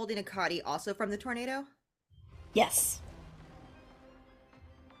that are holding Akadi also from the tornado? Yes.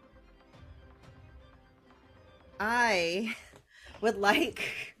 I would like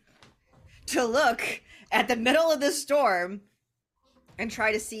to look at the middle of the storm and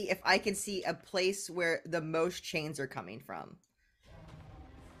try to see if I can see a place where the most chains are coming from.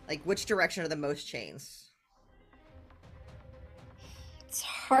 Like, which direction are the most chains? It's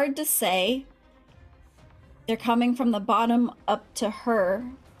hard to say. They're coming from the bottom up to her.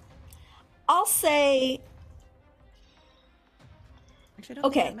 I'll say, Actually, I don't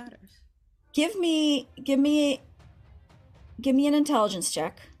Okay. think that matters. give me an intelligence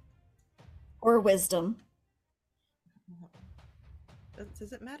check or wisdom.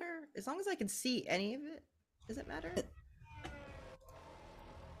 Does it matter? As long as I can see any of it, does it matter?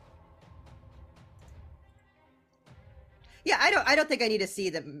 Yeah, I don't think I need to see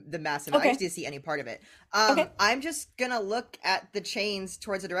the massive. Okay. I just need to see any part of it. Okay. I'm just gonna look at the chains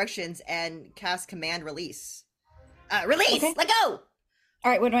towards the directions and cast command release. Release! Okay. Let go!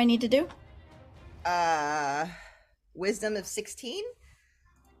 All right, what do I need to do? Wisdom of 16?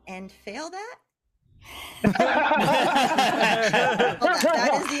 And fail that? Well,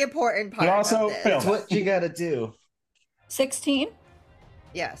 that is the important part. But also of this. fail. That's what you gotta do. 16?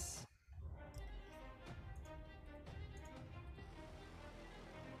 Yes.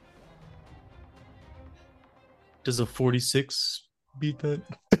 Does a 46 beat that?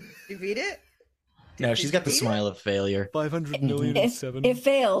 You beat it? No, she's got the beat it? smile of failure. 500 million and 7. It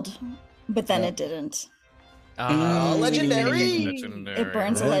failed, but then it didn't. Legendary! It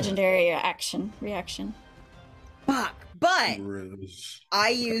burns a legendary reaction. Fuck. But I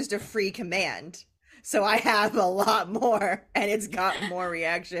used a free command. So I have a lot more, and it's got more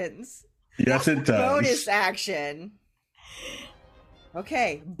reactions. Yes, it does. Bonus action.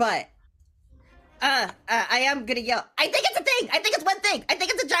 Okay, but I am gonna yell. I think it's a thing. I think it's one thing. I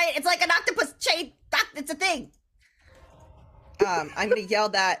think it's a giant. It's like an octopus chain. It's a thing. I'm gonna yell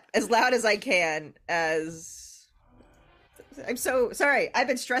that as loud as I can. As I'm so sorry. I've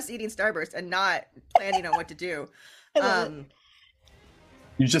been stress eating Starburst and not planning on what to do.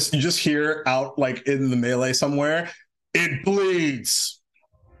 You just hear out like in the melee somewhere, it bleeds.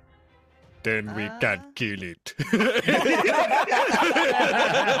 Then we can't kill it.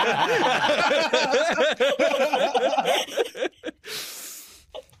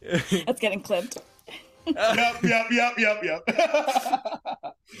 That's getting clipped. Yep.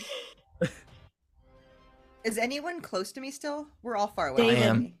 Is anyone close to me still? We're all far away. David. I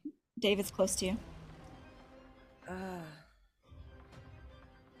am. David's close to you. Is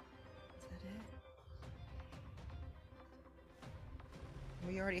that it?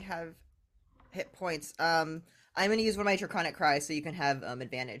 We already have hit points. I'm going to use one of my Draconic Cries so you can have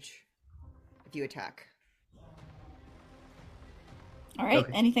advantage if you attack. All right.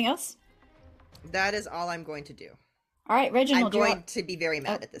 Okay. Anything else? That is all I'm going to do. All right, Reginald. I'm going to be very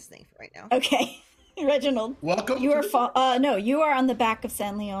mad at this thing right now. Okay, Reginald. Welcome. You are no, you are on the back of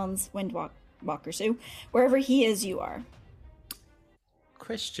San Leon's Windwalker. So wherever he is, you are.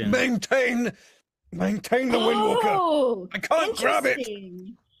 Question. Maintain the Windwalker. Oh, I can't grab it.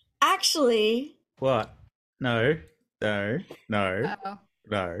 interesting. Actually, What? No. Uh-oh.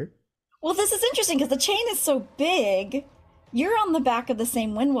 well, this is interesting because the chain is so big. You're on the back of the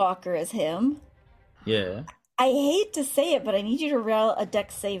same Windwalker as him. Yeah. I hate to say it, but I need you to roll a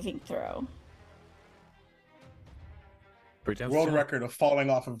dex saving throw. World record of falling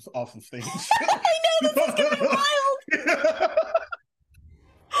off of things. I know, this is gonna be wild.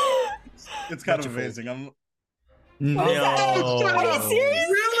 It's kind of amazing. No. Are you serious?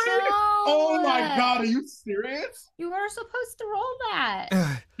 Really? No. Oh my god, are you serious? You were supposed to roll that.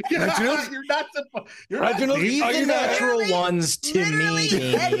 Reginald? You're not supposed. Reginald, Leave are the you there? natural ones to me,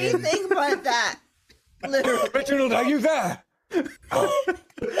 Damien. Anything but that. Literally. Reginald, are you there?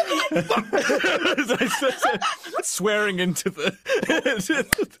 Swearing into the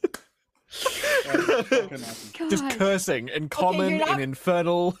just cursing in common, you're not- in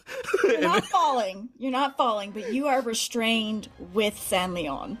infernal. You're not falling. You're not falling, but you are restrained with San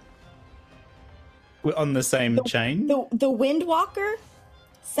Leon. We're on the same chain? The Windwalker,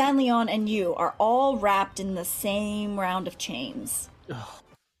 San Leon, and you are all wrapped in the same round of chains.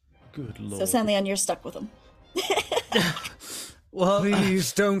 Good lord. So San Leon, you're stuck with them. Well,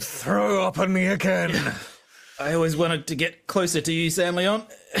 Please don't throw up on me again. I always wanted to get closer to you, San Leon.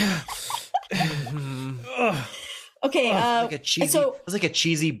 Okay, Like a cheesy, so it was like a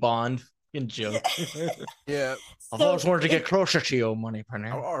cheesy Bond joke. Yeah. I've So always wanted to get it- closer to you, money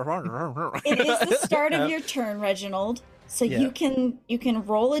partner. it is the start of your turn, Reginald. So Yeah. you can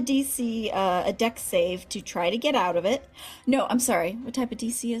roll a DC, a dex save to try to get out of it. No, I'm sorry. What type of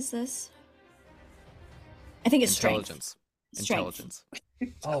DC is this? I think it's Intelligence. Strength. Intelligence.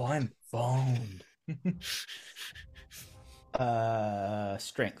 Oh, I'm boned.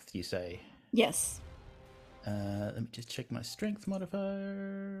 Strength, you say? Yes. Let me just check my strength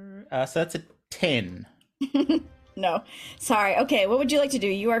modifier. So that's a 10. No. Sorry. Okay, what would you like to do?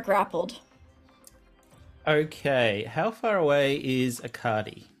 You are grappled. Okay, how far away is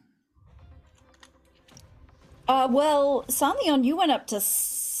Akadi? Well, San Leon, you went up to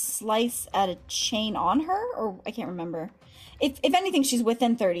slice at a chain on her, or I can't remember. If anything, she's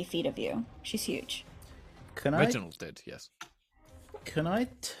within 30 feet of you. She's huge. Reginald did, yes. Can I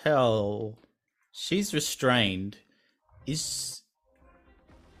tell? She's restrained. Is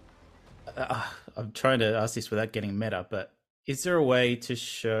I'm trying to ask this without getting meta, but is there a way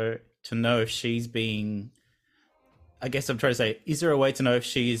to know if she's being? I guess I'm trying to say, is there a way to know if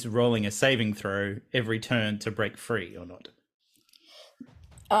she's rolling a saving throw every turn to break free or not?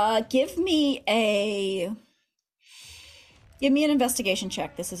 Give me an investigation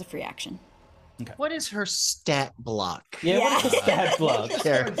check. This is a free action. What is her stat block? Yeah, what is the stat block?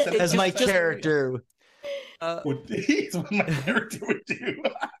 As my character. He's what my character would do.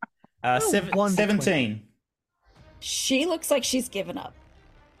 17. She looks like she's given up.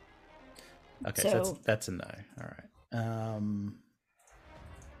 Okay, So- so that's a no. All right.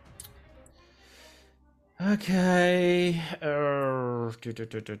 Okay.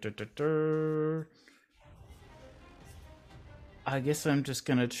 I guess I'm just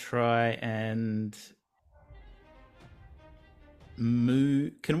gonna try and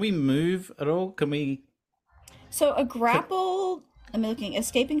move. Can we move at all? Can we? So a grapple. I'm looking.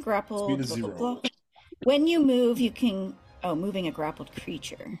 Escaping grapple. Speed is blah, blah, 0. blah. When you move, you can. Oh, moving a grappled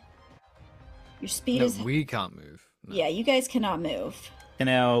creature. Your speed No, is. we can't move. No. Yeah, you guys cannot move. Can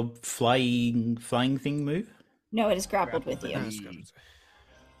our flying thing move? No, it is grappled with you.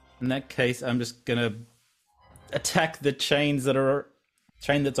 In that case, I'm just gonna attack the chain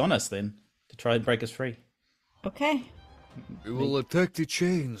that's on us then to try and break us free. Okay. We will attack the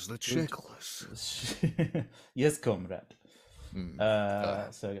chains that shackle us. Yes, comrade.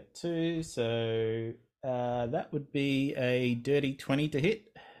 So I got 2. So that would be a dirty 20 to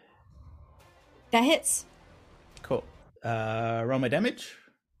hit. That hits. Cool. Roll my damage.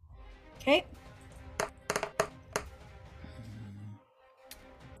 Okay.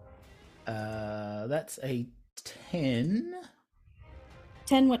 That's a 10.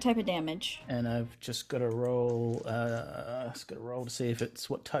 10, what type of damage? And I've just got to roll. To see if it's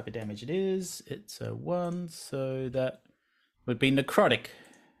what type of damage it is. It's a 1, so that would be necrotic.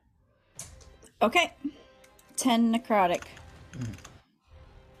 Okay. 10 necrotic.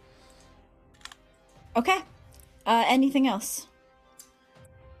 Okay. Anything else?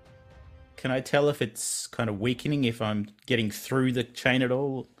 Can I tell if it's kind of weakening, if I'm getting through the chain at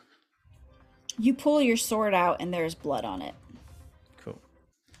all? You pull your sword out and there's blood on it. Cool.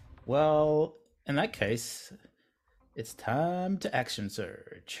 Well, in that case, it's time to action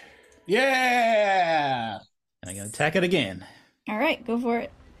surge. Yeah! And I'm going to attack it again. All right, go for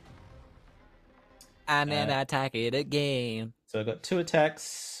it. And then attack it again. So I've got 2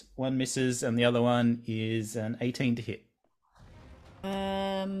 attacks, 1 misses, and the other one is an 18 to hit.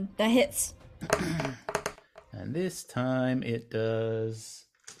 That hits. And this time it does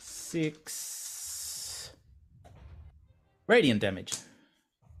 6 radiant damage.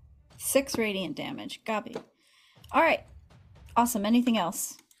 6 radiant damage. Copy. All right. Awesome. Anything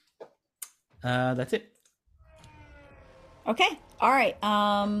else? That's it. Okay. All right.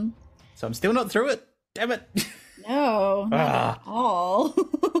 So I'm still not through it. Damn it. No, not at all.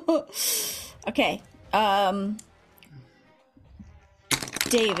 Okay.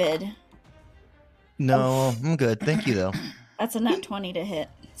 David. No, I'm good. Thank you, though. That's a nat 20 to hit.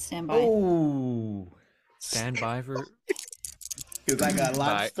 Stand by. Oh. Stand by for... Because I got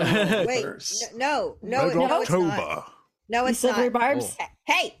lots Wait, no, it's not. No, it's Silvery not. barbs. Oh.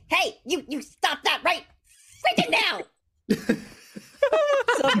 Hey, you stop that right freaking now!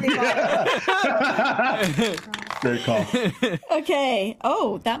 Silvery barbs. Great call. Okay.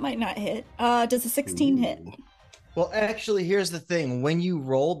 Oh, that might not hit. Does a 16 hit? Well, actually, here's the thing. When you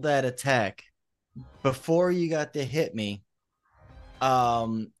rolled that attack, before you got to hit me,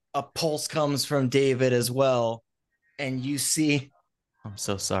 a pulse comes from David as well. And you see... I'm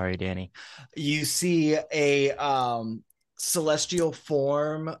so sorry, Danny. You see a celestial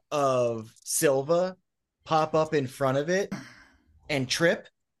form of Silva pop up in front of it and trip.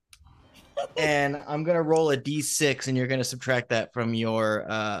 And I'm going to roll a d6, and you're going to subtract that from your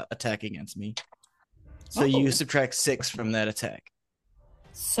attack against me. So you subtract 6 from that attack.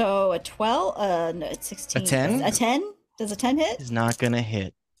 So a 12? No, it's 16. A 10? A 10? Does a 10 hit? Is not going to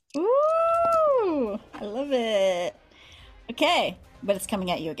hit. Ooh, I love it. Okay, but it's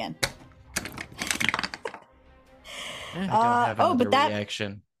coming at you again. I don't have another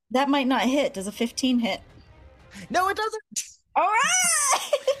reaction. That might not hit. Does a 15 hit? No, it doesn't. All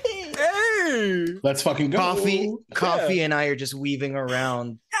right. Hey! Let's fucking go. Coffee and I are just weaving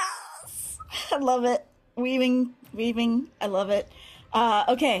around. Yes! I love it. Weaving. I love it.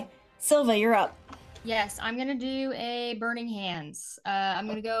 Okay, Silva, you're up. Yes, I'm gonna do a burning hands. I'm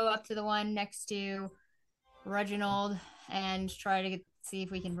gonna go up to the one next to Reginald and try to see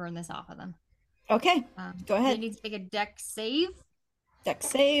if we can burn this off of them. Okay, go ahead. You need to make a dex save. Dex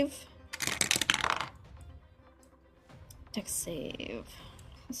save. Dex save.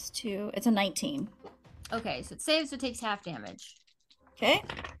 Plus 2. It's a 19. Okay, so it saves, so it takes half damage. Okay.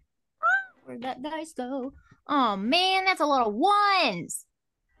 Where'd that dice go? Oh man, that's a lot of ones.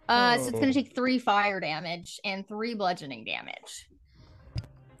 So it's gonna take 3 fire damage and 3 bludgeoning damage.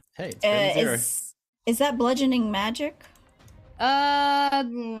 Hey, it's better than 0. Is that bludgeoning magic?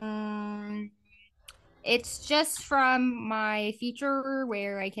 It's just from my feature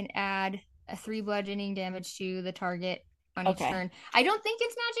where I can add a 3 bludgeoning damage to the target on each turn. I don't think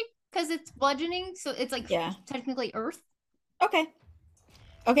it's magic because it's bludgeoning, so it's like technically earth. Okay.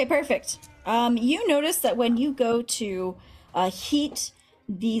 Okay, perfect. You notice that when you go to heat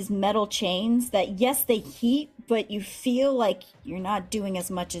these metal chains, that yes, they heat, but you feel like you're not doing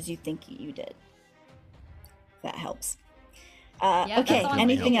as much as you think you did. That helps. Okay,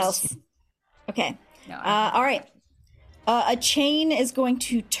 anything else? Okay. No, all right. A chain is going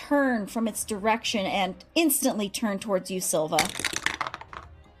to turn from its direction and instantly turn towards you, Silva.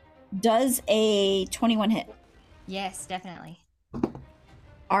 Does a 21 hit? Yes, definitely.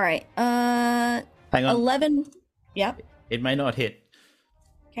 All right. Hang on. 11. Yep. It may not hit.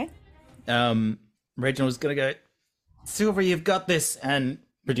 Okay. Reginald's gonna go, Silver, you've got this, and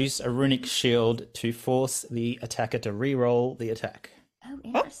produce a runic shield to force the attacker to re-roll the attack. Oh,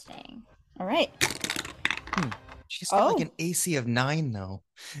 interesting. All right. She's got like an AC of 9, though.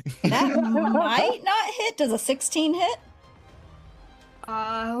 That might not hit. Does a 16 hit?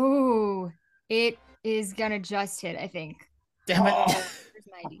 Oh, it is gonna just hit, I think. Damn it. Where's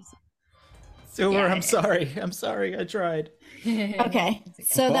my DC? Silver, Yeah. I'm sorry. I'm sorry. I tried. Okay,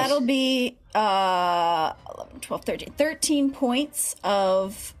 so that'll be 11, 12, 13 points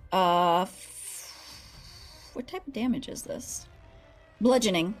of what type of damage is this?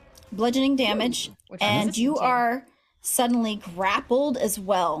 Bludgeoning damage. Which And is you 16. are suddenly grappled as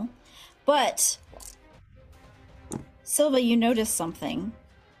well. But Silva, you notice something.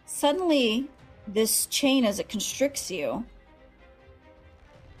 Suddenly this chain, as it constricts you,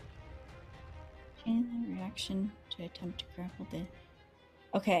 chain reaction to attempt to grapple the...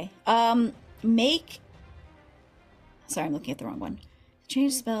 Okay. Sorry, I'm looking at the wrong one.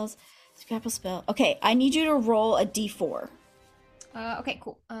 Change spells. Grapple spell. Okay, I need you to roll a d4. Okay,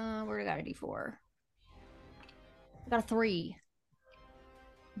 cool. Where did I got a D4? I got a 3.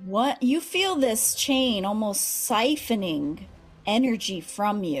 What? You feel this chain almost siphoning energy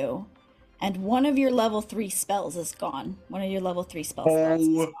from you, and one of your level 3 spells is gone. One of your level 3 spell slots is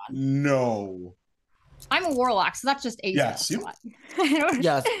Oh gone. no! I'm a warlock, so that's just a Yes, spell you- slot.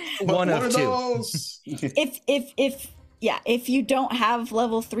 Yes, But one of two. those. If you don't have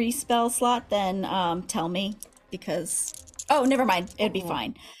level 3 spell slot, then tell me, because oh, never mind, it'd be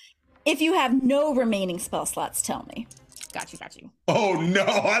fine. If you have no remaining spell slots, tell me. Got you. Oh no!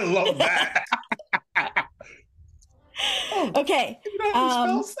 I love that. Okay. You don't have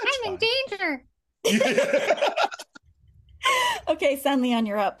any spells? That's I'm in fine. danger. Okay, San Leon,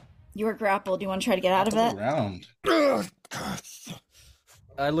 you're up. You are grappled. Do you want to try to get out of it? Round.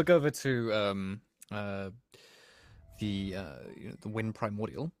 I look over to the Wind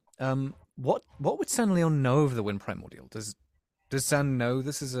Primordial. What would San Leon know of the Wind Primordial? Does San know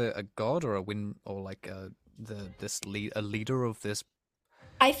this is a god or a wind, or like a leader of this?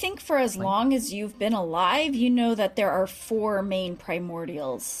 I think for as long as you've been alive, you know that there are 4 main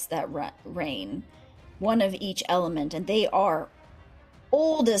primordials that reign, one of each element, and they are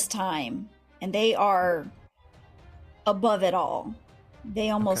old as time, and they are above it all. They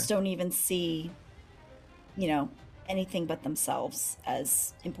almost don't even see, anything but themselves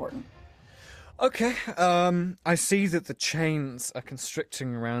as important. Okay. I see that the chains are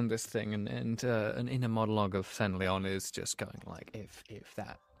constricting around this thing, and an inner monologue of San Leon is just going like, if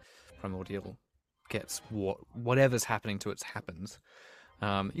that primordial gets whatever's happening to it happens,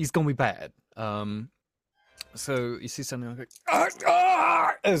 he's gonna be bad. So you see San Leon go,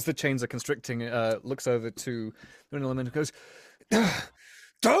 as the chains are constricting. Looks over to the element and goes,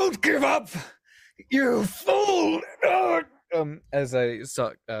 "Don't give up, you fool!" As I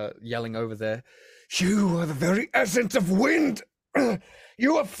start yelling over there, "You are the very essence of wind!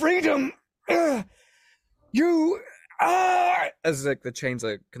 You are freedom! You are..." As the chains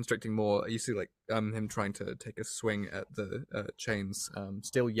are constricting more, you see him trying to take a swing at the chains,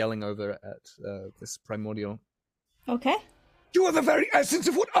 still yelling over at this primordial. Okay. "You are the very essence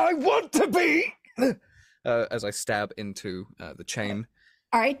of what I want to be!" As I stab into the chain.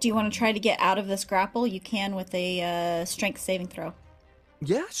 All right, do you want to try to get out of this grapple? You can with a strength saving throw.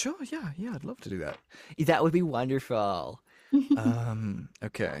 Yeah, sure. Yeah, I'd love to do that. That would be wonderful.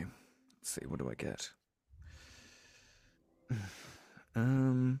 Okay. Let's see, what do I get?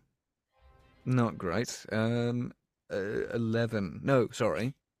 Not great. 11. No,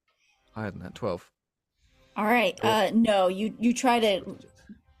 sorry. Higher than that, 12. All right. No, you try to,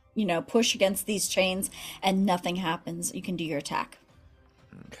 push against these chains, and nothing happens. You can do your attack.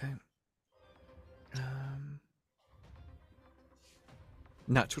 Okay.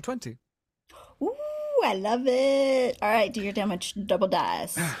 Natural 20. Ooh, I love it. All right, do your damage, double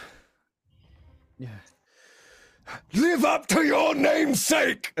dice. Yeah. Live up to your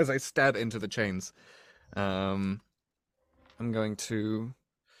namesake! As I stab into the chains. I'm going to...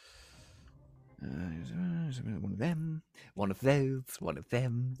 one of them. One of those. One of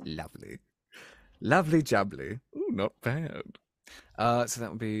them. Lovely. Lovely jubbly. Ooh, not bad. So that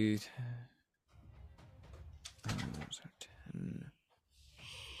would be... 10...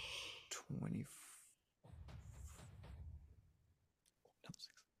 20...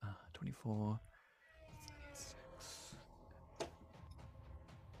 24... 6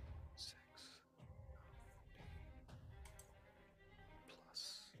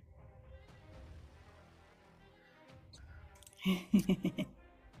 plus...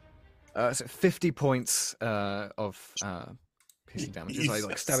 so 50 points of piercing damage as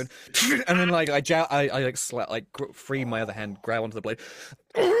I stab it, and then I free my other hand, grab onto the blade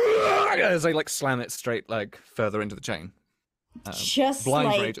as I slam it straight further into the chain. Just blind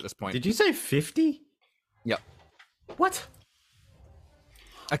like rage at this point. Did you say 50? Yep. What?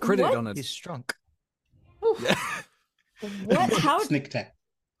 I critted on it. He's shrunk. What? How? Sneak attack.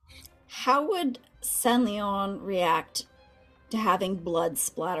 How would Senleon react to having blood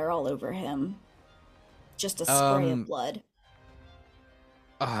splatter all over him? Just a spray of blood.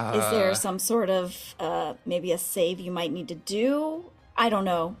 Is there some sort of maybe a save you might need to do? I don't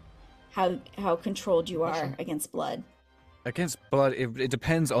know how controlled you are against blood. Against blood, it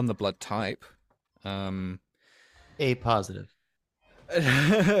depends on the blood type. A positive.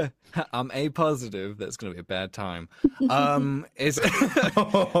 I'm A positive. That's going to be a bad time.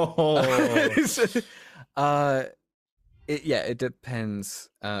 It depends.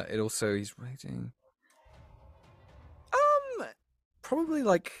 It also, he's rating. Probably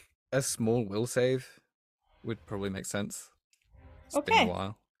like a small will save would probably make sense. It's been a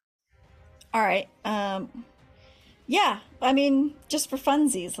while. All right. Yeah, I mean, just for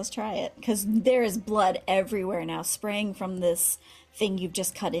funsies, let's try it. Because there is blood everywhere now, spraying from this thing you've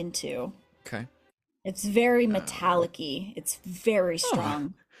just cut into. Okay. It's very metallic-y. It's very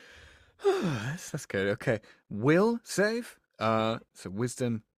strong. That's good. Okay. Will save. So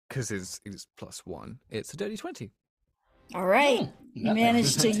wisdom, because it's +1. It's a dirty 20. All right. You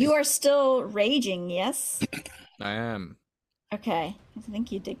managed to. You are still raging, yes? I am. Okay. I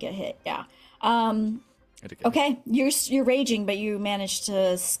think you did get hit. Yeah. Hit. Okay. You're raging, but you managed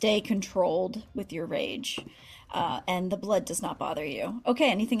to stay controlled with your rage, and the blood does not bother you.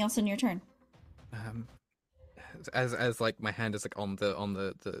 Okay. Anything else on your turn? As like my hand is like on the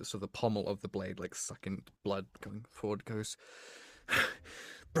sort of the pommel of the blade, like sucking blood going forward, goes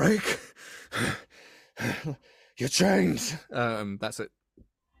break your chains. That's it.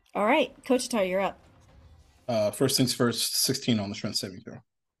 All right, Kotatar, you're up. First things first, 16 on the strength saving throw.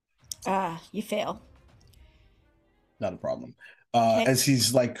 You fail. Not a problem. Okay. As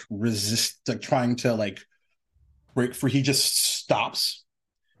he's like trying to like break free, he just stops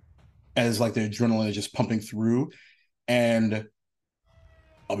as like the adrenaline is just pumping through, and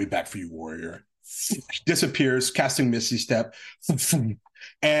I'll be back for you, warrior. Disappears, casting Misty Step,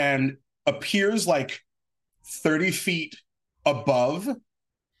 and appears like 30 feet above,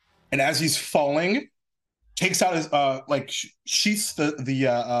 and as he's falling, takes out his sheaths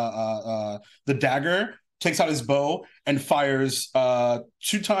the dagger, takes out his bow, and fires 3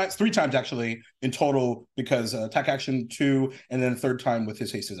 times actually in total, because attack action 2, and then a third time with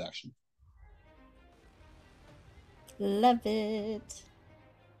his haste's action. Love it.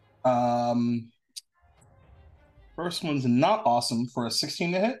 First one's not awesome for a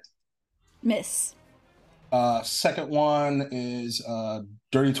 16 to hit. Miss. Second one is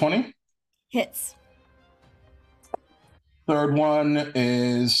dirty 20. Hits. Third one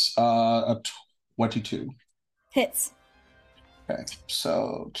is a 22. Hits. Okay,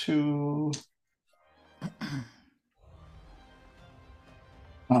 so 2.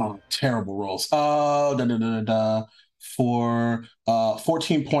 Oh, terrible rolls. For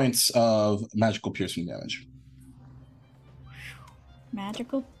 14 points of magical piercing damage.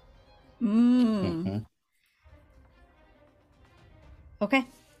 Magical. Mm-hmm. Okay.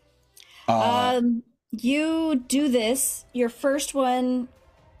 You do this. Your first one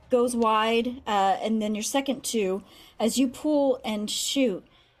goes wide, and then your second 2, as you pull and shoot,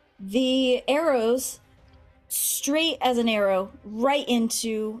 the arrows straight as an arrow right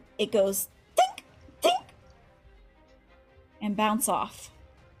into it, goes think, think, and bounce off.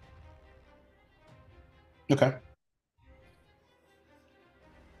 Okay.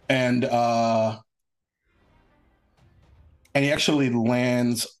 And he actually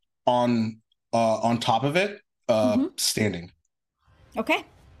lands on top of it, standing. Okay.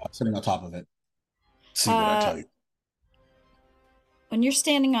 Sitting on top of it. See what I tell you. When you're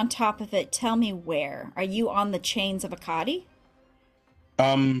standing on top of it, tell me where. Are you on the chains of Akadi?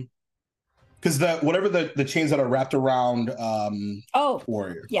 Because whatever the chains that are wrapped around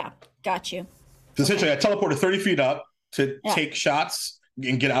warrior. Yeah, got you. Essentially, I teleported 30 feet up to take shots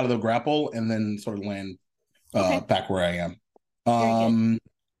and get out of the grapple, and then sort of land back where I am.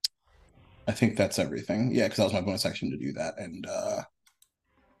 I think that's everything. Yeah, because that was my bonus action to do that. And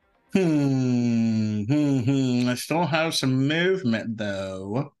I still have some movement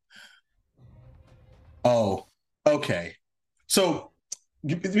though. Oh, okay. So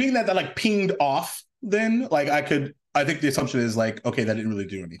being that like pinged off, then like I think the assumption is like, okay, that didn't really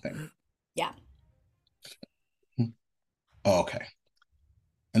do anything. Yeah. Oh, okay.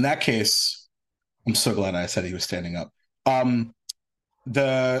 In that case, I'm so glad I said he was standing up.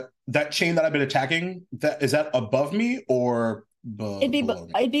 That chain that I've been attacking, is that above me or it'd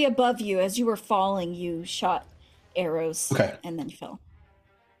be above you. As you were falling, you shot arrows, and then fell.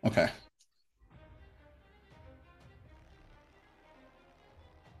 Okay.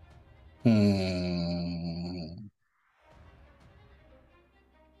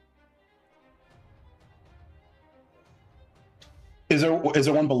 Is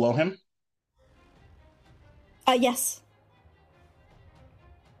there one below him? Yes.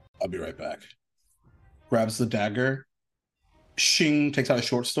 I'll be right back. Grabs the dagger. Shing, takes out a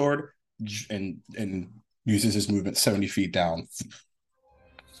short sword and uses his movement 70 feet down.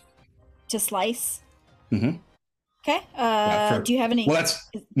 To slice? Mm-hmm. Okay. Do you have any? Well,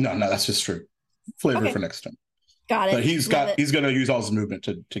 that's just fruit. Flavor for next turn. Got it. But he's going to use all his movement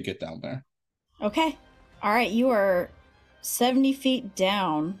to get down there. Okay. All right. You are 70 feet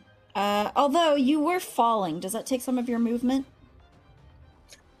down. Although you were falling, does that take some of your movement?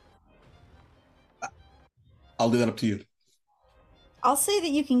 I'll leave that up to you. I'll say that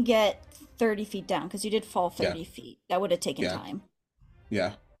you can get 30 feet down because you did fall 30 feet. That would have taken time.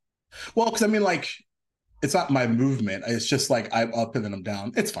 Yeah. Well, because I mean, like, it's not my movement. It's just like I'm up and then I'm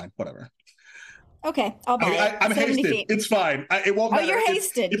down. It's fine. Whatever. Okay. I'll buy it. I'm hasted. Feet. It's fine. It won't matter. Oh, you're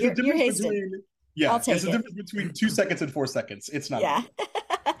hasted. You're hasted. Yeah. I'll take it's the difference between 2 seconds and 4 seconds. It's not. Yeah.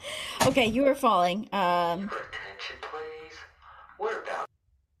 Okay. You were falling. Attention, please. We're about.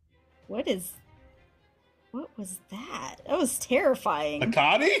 What was that? That was terrifying.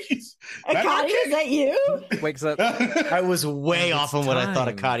 Akadi? Akadi, is that you? Wakes up. I was way off on what I thought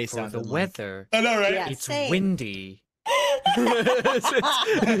Akadi for sounded the like. weather. I know, right? Yeah, It's same. windy. Oh,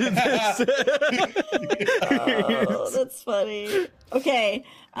 that's funny. Okay.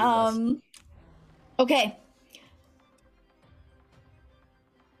 Okay.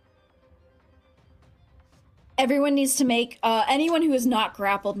 Everyone needs to make anyone who is not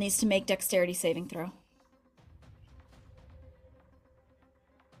grappled needs to make dexterity saving throw.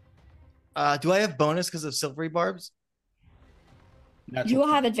 Do I have bonus because of silvery barbs? You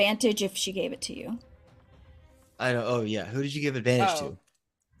will have advantage if she gave it to you. I don't. Oh yeah. Who did you give advantage to?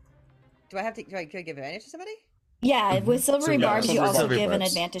 Do I give advantage to somebody? Yeah, with silvery barbs, you also silvery give an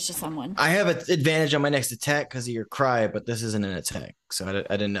barbs. advantage to someone. I have an advantage on my next attack because of your cry, but this isn't an attack, so I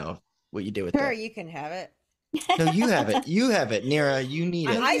didn't know what you did with Sure, that. you can have it. No, you have it. You have it, Nira. You need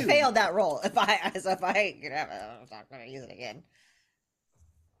it. I failed that roll. If I can have it, I'm not going to use it again.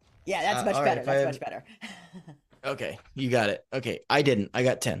 Yeah, that's much better. That's much better. Okay, you got it. Okay, I didn't. I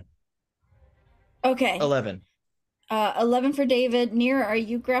got 10. Okay. 11. 11 for David. Nira, are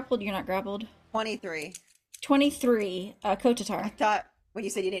you grappled? You're not grappled. 23. 23. Kotatar. I thought when you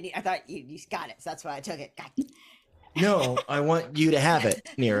said you didn't need, I thought you got it, so that's why I took it. God. No, I want you to have it,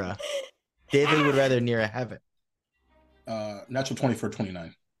 Nira. David would rather Nira have it. Natural 20 for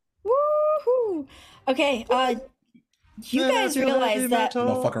 29. Woohoo! Okay, you guys realize that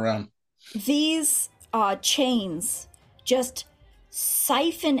Don't fuck around. these chains just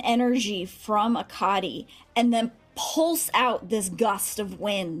siphon energy from Akadi and then pulse out this gust of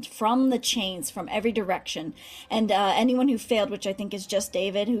wind from the chains from every direction. And anyone who failed, which I think is just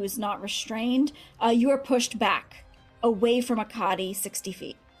David, who is not restrained, you are pushed back away from Akadi 60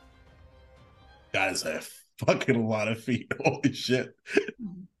 feet. That is a fucking lot of feet. Holy shit.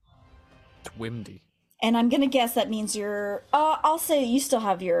 It's windy. And I'm going to guess that means you're... I'll say you still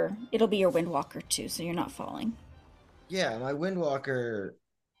have your... It'll be your Windwalker too, so you're not falling. Yeah, my Windwalker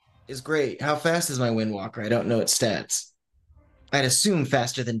is great. How fast is my Windwalker? I don't know its stats. I'd assume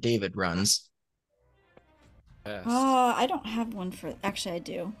faster than David runs. Yes. I don't have one for... Actually, I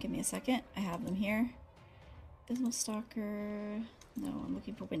do. Give me a second. I have them here. Abysmal Stalker... No, I'm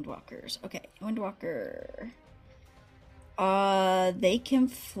looking for Windwalkers. Okay, Windwalker. They can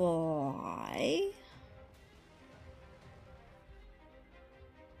fly.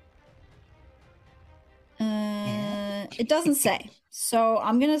 It doesn't say. So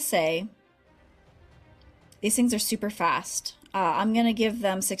I'm gonna say these things are super fast. I'm gonna give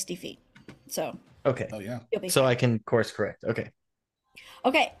them 60 feet. So Okay. Oh, yeah. you'll be So fine. I can course correct. Okay.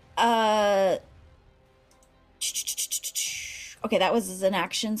 Okay. Okay, that was an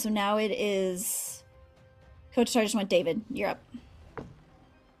action. So now it is. Kotatar just went. David, you're up.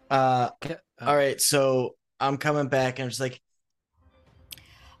 All right. So I'm coming back and I'm just like,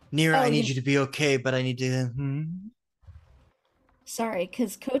 Nira, I need you to be okay, but I need to. Sorry,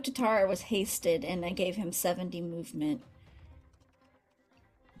 because Kotatar was hasted and I gave him 70 movement.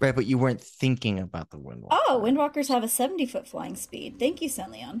 Right, but you weren't thinking about the Windwalker. Oh, Windwalkers have a 70-foot flying speed. Thank you,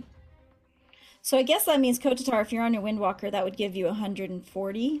 Senleon. So I guess that means, Kotatar, if you're on your Windwalker, that would give you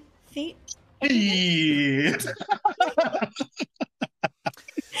 140 feet.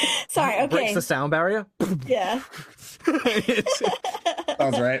 Sorry, okay. Breaks the sound barrier. Yeah.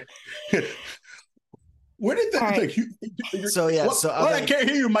 Sounds right. Where did that? Right. I can't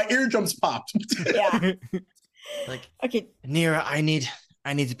hear you. My eardrums popped. Yeah. Like, Okay. Nira, I need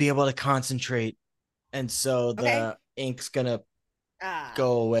I need to be able to concentrate, and so the ink's gonna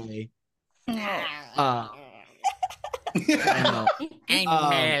go away. I know. I'm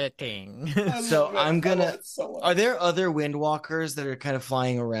melting. So I'm gonna. Are there other windwalkers that are kind of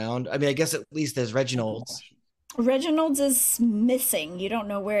flying around? I mean, I guess at least there's Reginald's. Reginald's is missing. You don't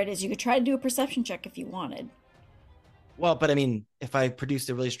know where it is. You could try to do a perception check if you wanted. Well, but I mean, if I produced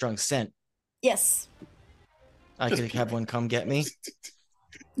a really strong scent, Yes. I could have one come get me.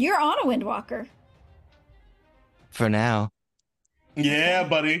 You're on a windwalker. For now. Yeah,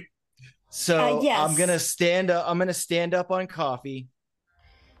 buddy. So yes. I'm gonna stand up. I'm gonna stand up on coffee,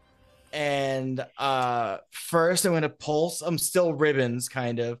 and first I'm gonna pulse. I'm still ribbons,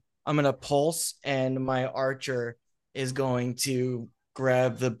 kind of. I'm gonna pulse, and my archer is going to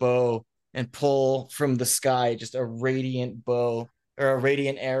grab the bow and pull from the sky just a radiant bow or a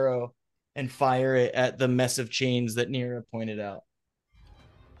radiant arrow and fire it at the mess of chains that Nira pointed out.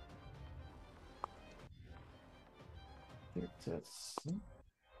 It's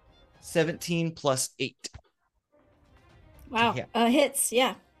 17 plus 8. Wow. Yeah. Hits,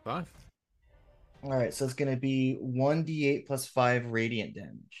 yeah. 5. All right, so it's going to be 1d8 plus 5 radiant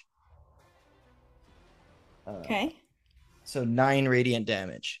damage. Okay. So 9 radiant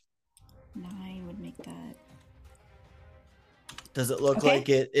damage. 9 would make that. Does it look like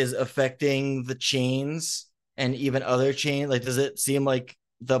it is affecting the chains and even other chains? Like, does it seem like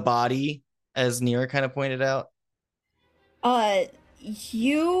the body, as Nira kind of pointed out?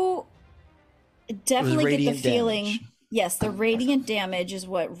 You definitely get the feeling. Damage. Yes, the radiant damage is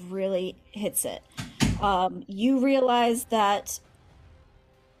what really hits it. You realize that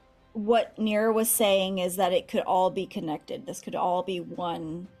what Nira was saying is that it could all be connected. This could all be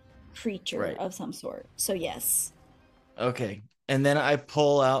one creature of some sort. So yes. Okay. And then I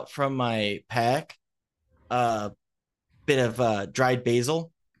pull out from my pack a bit of dried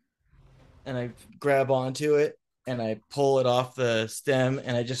basil, and I grab onto it and I pull it off the stem,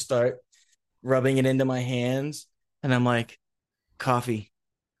 and I just start rubbing it into my hands, and I'm like, coffee,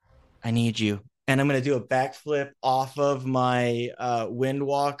 I need you. And I'm going to do a backflip off of my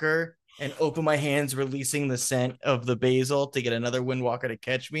windwalker and open my hands, releasing the scent of the basil to get another windwalker to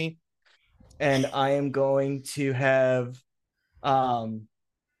catch me. And I am going to have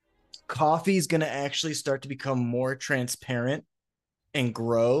coffee's going to actually start to become more transparent and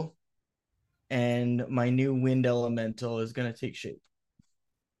grow. And my new wind elemental is going to take shape.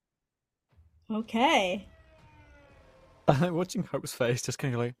 Okay. I'm watching Hope's face, just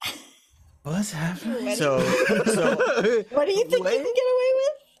kind of like, what's happening? So what do you think you can get away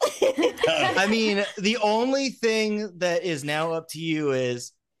with? I mean, the only thing that is now up to you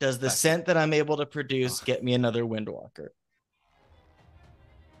is, does the scent that I'm able to produce get me another windwalker?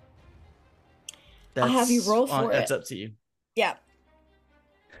 I'll have you roll for it. That's up to you. Yeah.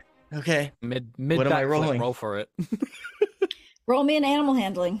 Okay. Mid what am I rolling? Roll for it. Roll me an animal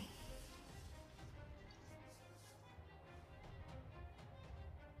handling.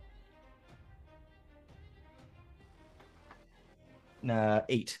 Nah,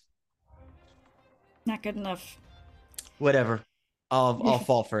 8. Not good enough. Whatever. I'll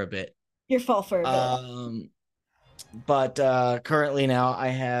fall for a bit. You're fall for a bit. But currently now I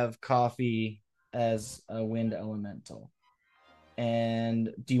have coffee as a wind elemental.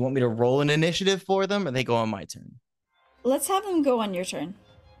 And do you want me to roll an initiative for them, or they go on my turn? Let's have them go on your turn.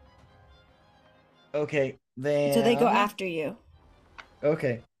 Okay, then. So they go after you.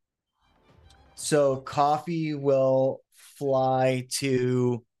 Okay. So coffee will fly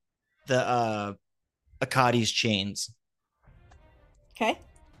to the Akadi's chains. Okay.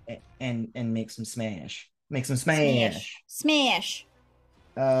 And make some smash. Make some smash. Smash.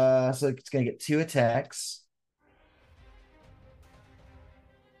 So it's gonna get 2 attacks.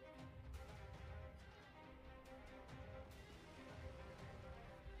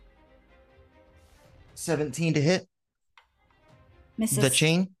 $17 to hit. Misses. The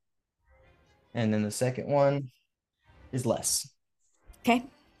chain. And then the second one is less. Okay.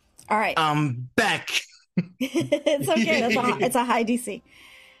 All right. I'm back. It's okay. It's a high DC.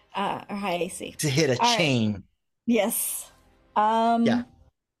 Or high AC. To hit a chain. Right. Yes. Yeah.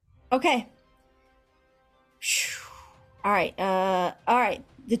 Okay. All right. All right.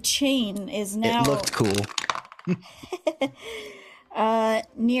 The chain is now. It looked cool.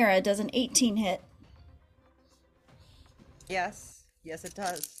 Nira, does an 18 hit? Yes. Yes, it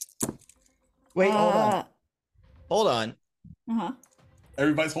does. Wait, hold on. Hold on. Uh-huh.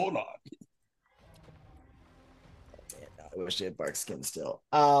 Everybody's holding on. I wish I had bark skin still.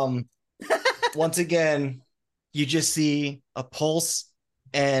 Once again, you just see a pulse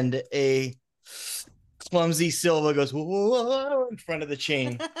and a clumsy Silva goes whoa in front of the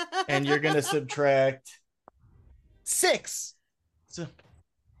chain, and you're gonna subtract 6. So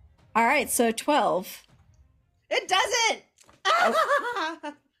All right, so 12. It doesn't.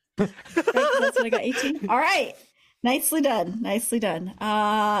 Right, that's what I got. 18. All right, nicely done. Nicely done.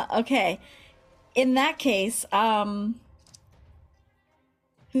 Okay, in that case,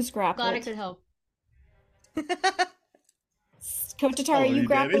 who's grappled? Glad I could help. Kotatar, are you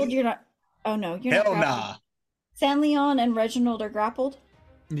grappled? You're not. Oh no, you're Hell not grappled. nah. San Leon and Reginald are grappled.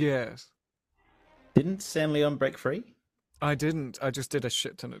 Yes. Didn't San Leon break free? I didn't. I just did a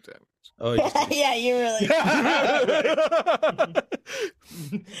shit ton of damage. Oh, Yeah, you really.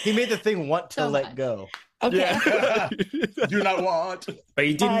 he made the thing want to So let much. go. Okay. Do not want. but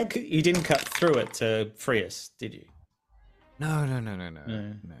you didn't cut through it to free us, did you? No.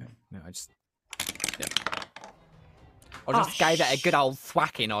 I just. Yeah. I just Oh, gave it a good old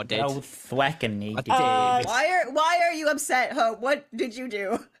thwacking. I did. Oh, thwacking you I did. did. Why are you upset, Hope? What did you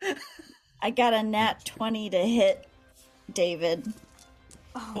do? I got a nat 20 to hit David.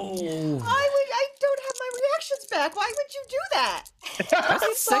 I don't have my reactions back. Why would you do that? That's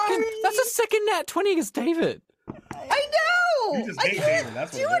a second. That's a second nat 20 against David. I know. You just I hate can't David,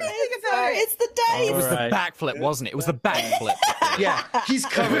 that's do what it is. anything about Sorry, it. it's the dice. It was Alright. the backflip, wasn't it? It was the backflip. Yeah, he's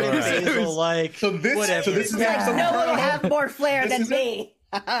covered in Alright. basil, like So this whatever. is the episode we No turn one will off. have more flair This than is me.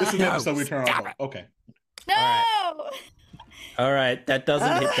 This is the episode we turn stop off. it. Okay. No. All right, that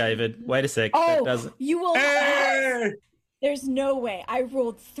doesn't hit David. Wait a sec. That Oh, doesn't. you will. Hey! There's no way. I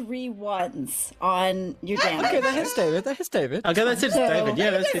rolled 3 1s on your damage. Okay, that hits David. That hits David. Okay, that's it, So, David.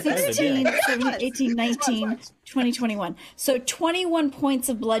 Yeah, that's it, David. 16, Yeah. 17, 18, 19, 20, 21. So 21 points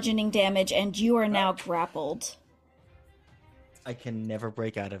of bludgeoning damage, and you are now grappled. I can never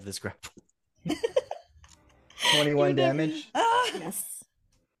break out of this grapple. 21 damage. Yes.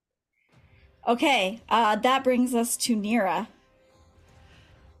 Okay, that brings us to Nira.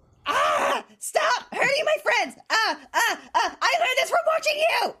 Stop hurting my friends. I learned this from watching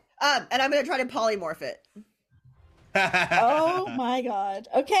you. And I'm gonna try to polymorph it. Oh my god.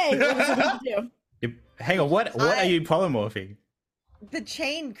 Okay, what does it need to do? Hang on, what are you polymorphing? The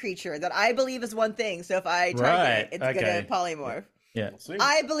chain creature that I believe is one thing. So if I target Right, it, it's okay. gonna polymorph. Yeah. See?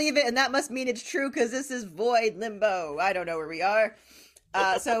 I believe it, and that must mean it's true because this is void limbo. I don't know where we are.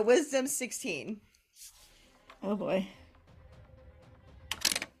 So wisdom 16. Oh boy.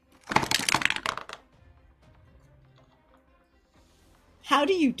 How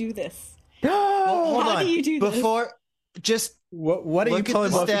do you do this? Well, hold How on. do you do this? Before, just What are you look at the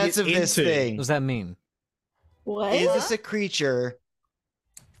polymorphing stats it of this into? thing. What does that mean? What? Is this a creature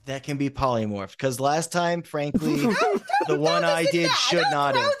that can be polymorphed? Because last time, frankly, the one I did should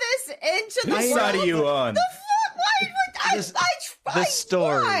not throw have. this into the Whose world. side are you on? The fuck? Why would This- I the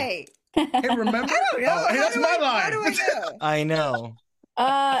story. Why? Hey, remember? I don't know. Hey, that's my line. How do I know? I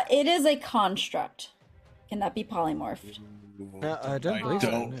know. It is a construct. Can that be polymorphed? No, I don't I believe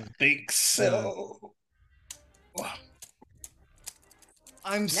so, don't no. think so.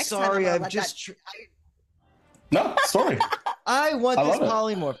 I'm Next time sorry. I'm I'm gonna just. No, story. I want I this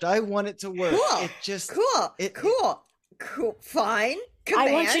love it. polymorphed. I want it to work. Cool. It just. Cool. It- Cool. Fine. Command.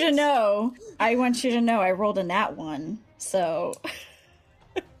 I want you to know. I rolled a nat 1. So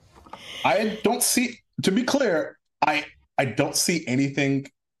I don't see. To be clear, I don't see anything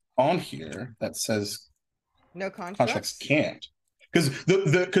on here that says No contracts contracts. can't. Because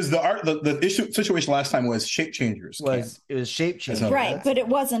the issue situation last time was shape changers. It was shape change. Okay. right, but it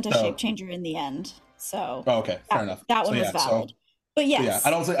wasn't a So- shape changer in the end. So Oh, okay, fair enough. that one So, was yeah, so- valid. But yes, Yeah,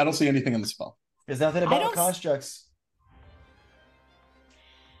 I don't see anything in the spell. There's nothing I about don't- constructs.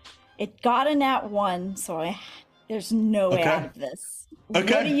 it got a nat 1, so there's no way Okay. out of this.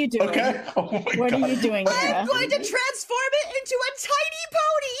 Okay. What are you doing? Okay. Oh my What God. are you doing, I'm Nira? going to transform it into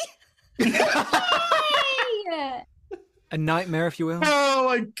a tiny pony. Yeah. A nightmare, if you will. Oh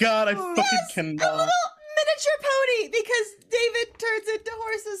my God! I fucking A cannot. little miniature pony, because David turns into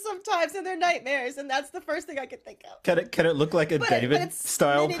horses sometimes in their nightmares, and that's the first thing I could think of. Can it look like a But David it's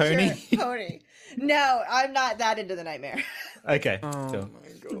style pony? miniature pony. No, I'm not that into the nightmare. Okay. Oh cool.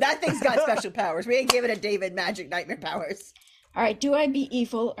 my god. That thing's got special powers. We ain't giving a David magic nightmare powers. All right, do I be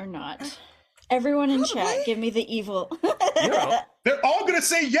evil or not? Everyone in chat, Probably. give me the evil. They're all gonna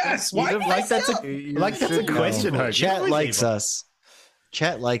say yes. Why? Like that's a You that's a should know. question, Hope. Chat You're likes evil. us.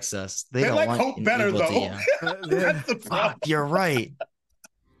 Chat likes us. They They don't like want Hope an better evil though. DM. That's the Fuck, problem. you're right.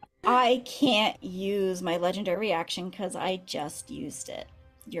 I can't use my legendary reaction because I just used it.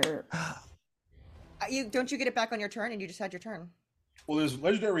 You're Don't you get it back on your turn, and you just had your turn? Well, there's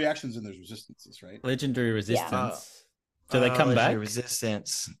legendary reactions and there's resistances, right? Legendary resistance. Do they come back? Legendary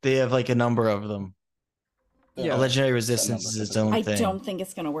resistance. They have like a number of them. A legendary resistance is its own thing. I don't think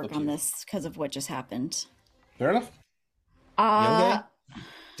it's going to work on this because of what just happened. Fair enough. Okay?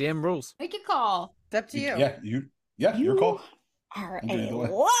 DM rules. Make a call. It's up to you. Yeah, your call. Are a Okay,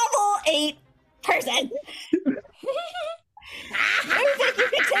 level 8 person. I think you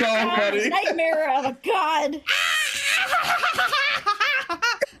can take down the nightmare of a god.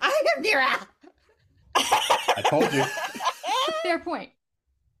 I am Nira. I told you. Fair point.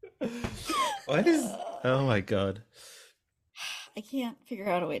 What is? Oh my god. I can't figure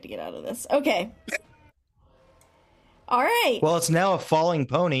out a way to get out of this. Okay. All right. Well, it's now a falling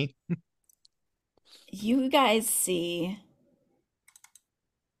pony. You guys see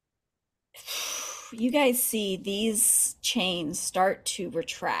these chains start to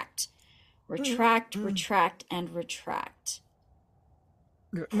retract, and retract.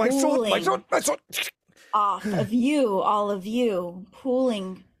 My sword! Off of you, all of you,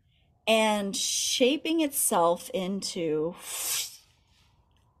 pulling and shaping itself into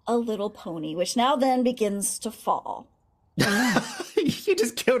a little pony, which now then begins to fall. You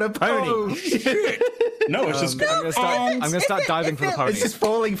just killed a pony. Oh, shit. No, it's just. I'm gonna start diving for the pony. It's just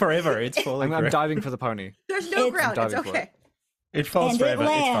falling forever. It's falling. I'm diving for the pony. There's no ground. It's diving for okay. It falls And forever. it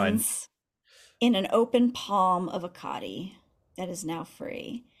It's fine. lands in an open palm of Akadi that is now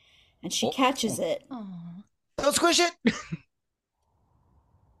free. And she catches it. Aw. Don't squish it!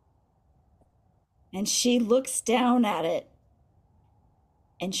 And she looks down at it.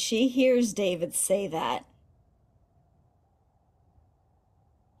 And she hears David say that.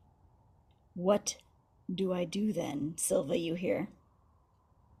 What do I do then, Silva, you hear?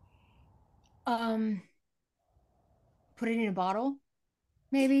 Put it in a bottle,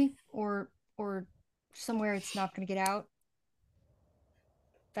 maybe, or somewhere it's not going to get out.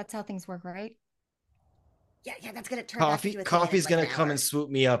 That's how things work, right? Yeah, that's gonna turn back into a thing Coffee's in gonna like an come hour. and swoop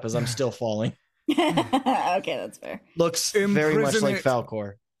me up as I'm still falling. Okay, that's fair. Looks very much Imprison like it.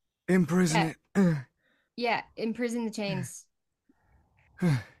 Falcor. Imprison it. Yeah, imprison the chains.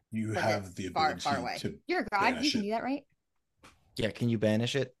 You But have it's the far, ability far away. to. You're a god. Banish You can it. do that, right? Yeah, can you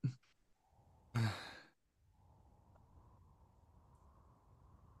banish it?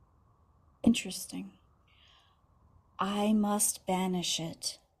 Interesting. I must banish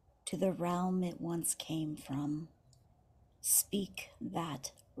it to the realm it once came from. Speak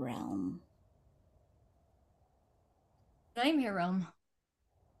that realm. I'm here, realm.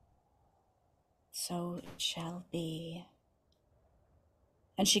 So it shall be.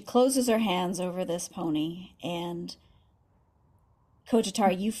 And she closes her hands over this pony, and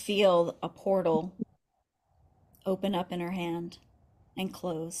Kotatar, you feel a portal open up in her hand and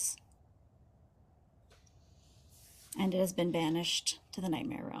close. And it has been banished to the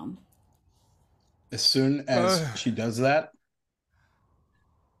nightmare realm. As soon as she does that,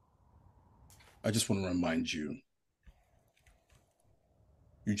 I just want to remind you,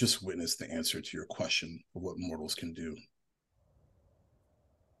 you just witnessed the answer to your question of what mortals can do.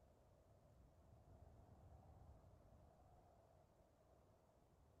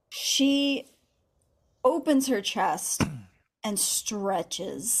 She opens her chest and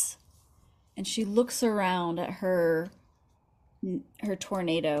stretches, and she looks around at her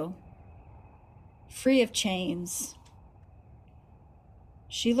tornado, free of chains.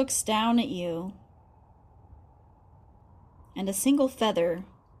 She looks down at you, and a single feather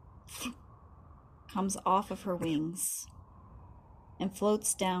comes off of her wings and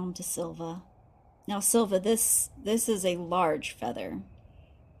floats down to Silva. Now, Silva, this is a large feather.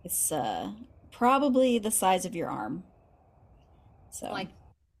 It's probably the size of your arm. So Like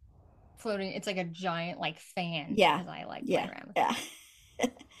floating. It's like a giant like fan. Yeah. As I like play around with. yeah.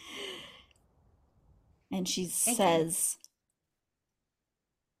 And she says,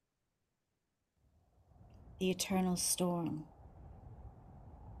 "The eternal storm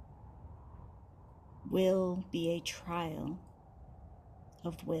will be a trial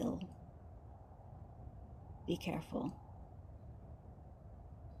of will. Be careful."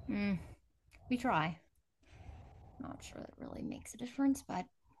 We try. Not sure that really makes a difference, but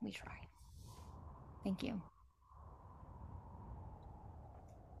we try. Thank you.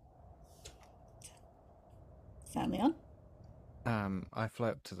 Sound Leon? I fly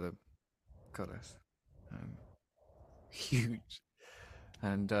up to the goddess. Huge.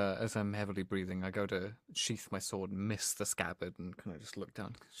 And as I'm heavily breathing, I go to sheath my sword and miss the scabbard and kind of just look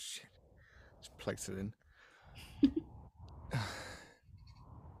down. Shit. Just place it in.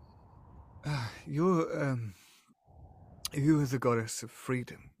 You're the goddess of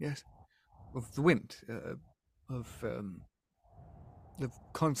freedom, yes? Of the wind, of the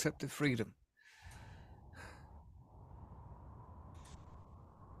concept of freedom.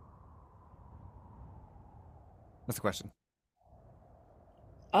 What's the question?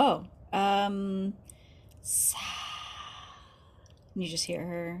 Oh, you just hear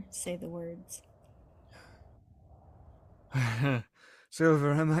her say the words.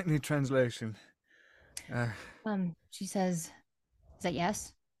 Silver, I might need translation. She says, is that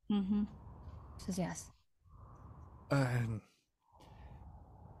yes? Mm-hmm. She says yes. I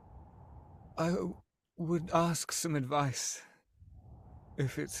would ask some advice,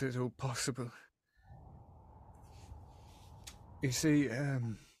 if it's at all possible. You see,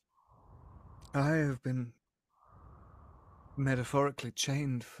 I have been metaphorically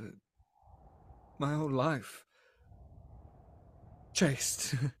chained for my whole life.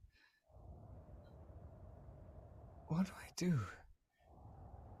 Chased. What do I do?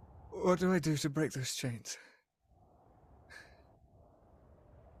 What do I do to break those chains?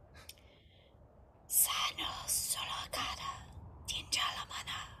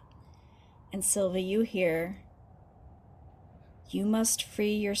 And Silva, you hear, you must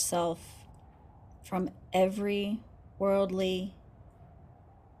free yourself from every worldly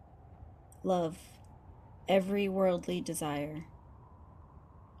love, every worldly desire,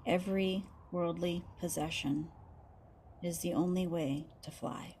 every worldly possession. Is the only way to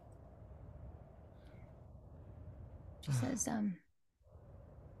fly. She says,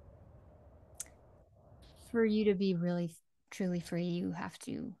 for you to be really, truly free, you have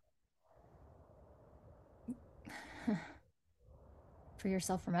to free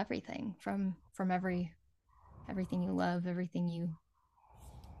yourself from everything, from everything you love, everything you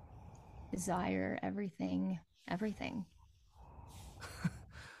desire, everything. I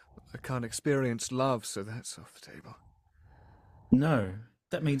can't experience love, so that's off the table. No,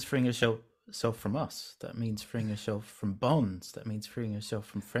 that means freeing yourself from us. That means freeing yourself from bonds. That means freeing yourself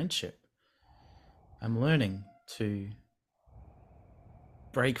from friendship. I'm learning to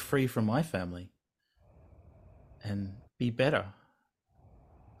break free from my family and be better.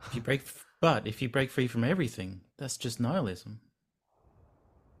 If you break free from everything, that's just nihilism.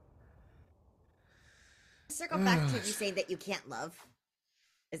 Circle back to you saying that you can't love.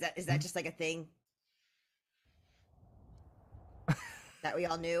 Is that just like a thing that we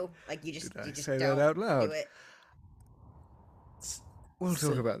all knew? Like you just say don't that out loud? do it. We'll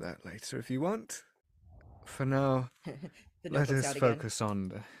talk about that later if you want. For now, let us focus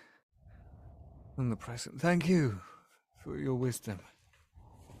on the present. Thank you for your wisdom.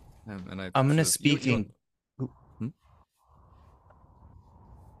 And I'm gonna speak in.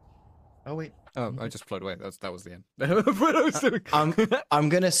 Oh wait. Oh, I just floated away. That was the end. What I was doing. I'm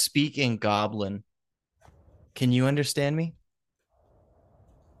gonna speak in Goblin. Can you understand me?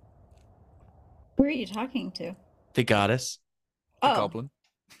 Who are you talking to? The goddess. The goblin.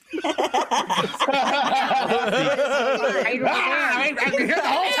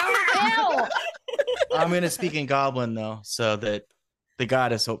 I'm gonna speak in Goblin though, so that the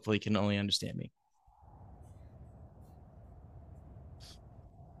goddess hopefully can only understand me.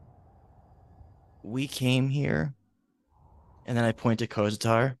 We came here, and then I point to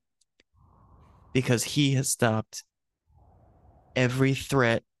Kotatar, because he has stopped every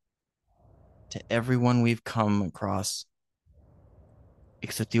threat to everyone we've come across,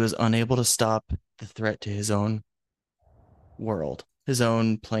 except he was unable to stop the threat to his own world, his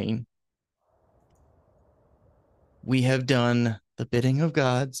own plane. We have done the bidding of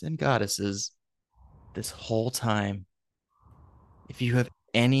gods and goddesses this whole time. If you have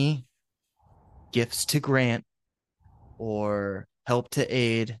any gifts to grant or help to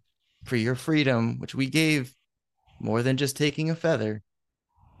aid for your freedom, which we gave more than just taking a feather,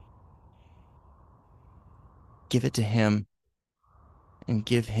 give it to him and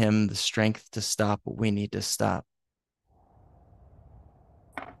give him the strength to stop what we need to stop.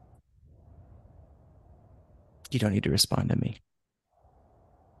 You don't need to respond to me.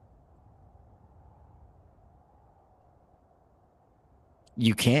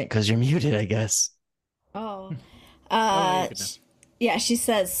 You can't because you're muted, I guess. Oh. Yeah, she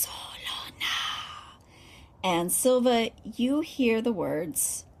says, Solo now. And Silva, you hear the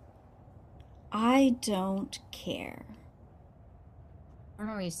words, I don't care. I don't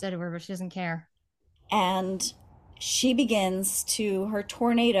know what you said to her, but she doesn't care. And she begins to, her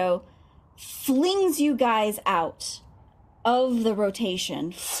tornado flings you guys out of the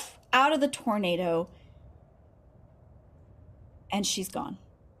rotation, out of the tornado, and she's gone.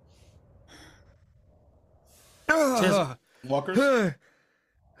 Walkers?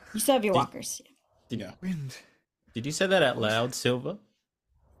 You still have your walkers. Wind. Did you say that out loud, Silva?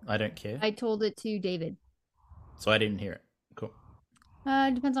 I don't care. I told it to David. So I didn't hear it. Cool.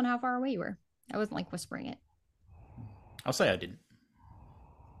 Depends on how far away you were. I wasn't like whispering it. I'll say I didn't.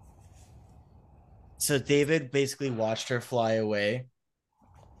 So David basically watched her fly away,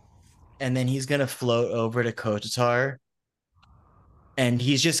 and then he's gonna float over to Kotatar, and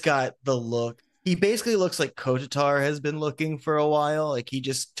he's just got the look. He basically looks like Kotatar has been looking for a while. Like he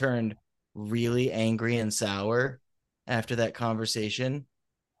just turned really angry and sour after that conversation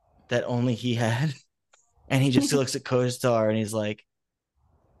that only he had. And he just looks at Kotatar and he's like,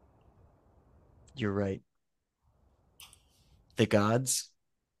 "You're right. The gods?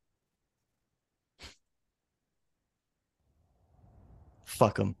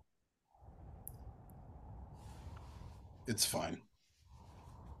 Fuck them." It's fine.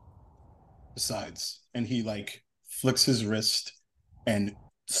 Besides, and he like flicks his wrist and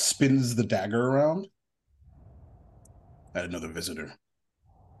spins the dagger around at another visitor.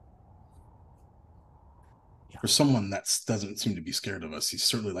 For someone that doesn't seem to be scared of us, he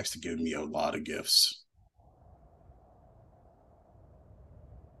certainly likes to give me a lot of gifts.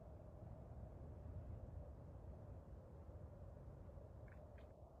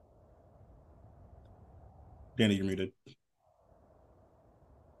 Danny, you're muted.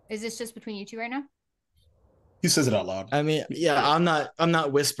 Is this just between you two right now? He says it out loud. I mean, yeah, I'm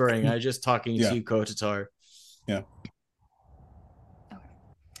not whispering. I'm just talking to you, Kotatar. Yeah. Okay.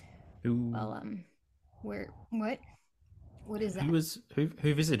 Who? Well, what is that?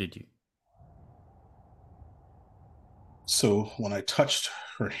 Who visited you? So when I touched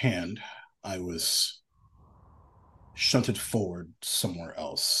her hand, I was shunted forward somewhere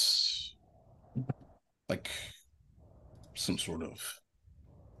else. Like some sort of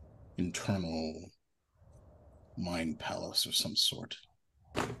internal mind palace of some sort.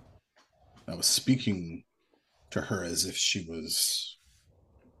 I was speaking to her as if she was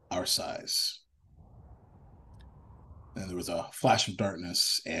our size. And there was a flash of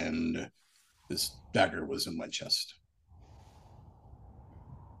darkness, and this dagger was in my chest.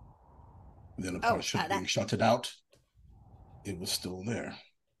 And then upon being shunted out, it was still there.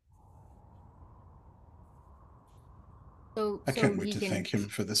 I can't wait to thank him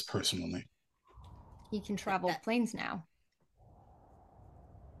for this personally. He can travel planes now.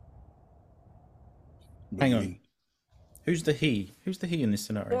 Hang on. Who's the he? Who's the he in this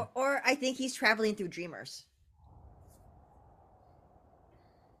scenario? Or I think he's traveling through dreamers.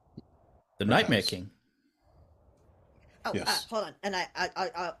 The Nightmare King. Oh, yes. Hold on, and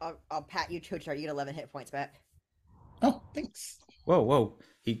I'll pat you, Kotatar. You get 11 hit points back. Oh, thanks. Whoa!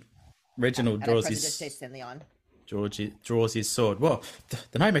 Reginald draws his sword. Whoa!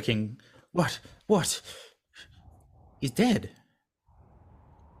 The Nightmare King. What? He's dead.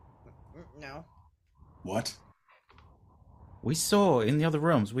 No. What? We saw in the other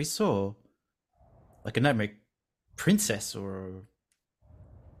realms. We saw like a Nightmare Princess, or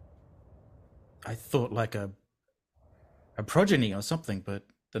I thought like a progeny or something, but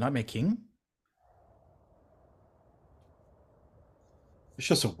the Nightmare King? It's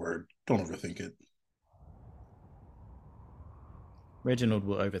just a word. Don't overthink it. Reginald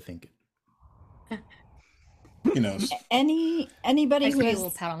will overthink it. He knows. Anybody who has a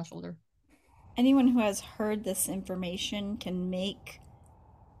little pat on the shoulder. Anyone who has heard this information can make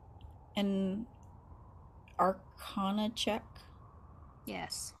an Arcana check.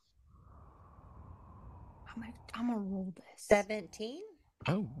 Yes. I'm gonna roll this. 17?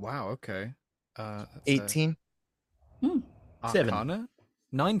 Oh wow, okay. 18. 7.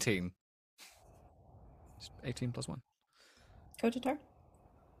 19. 18 plus 1. Kotatar?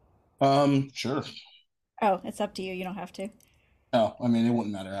 Sure. Oh, it's up to you. You don't have to. Oh, I mean, it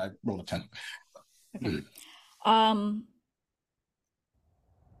wouldn't matter. I rolled a 10. Okay.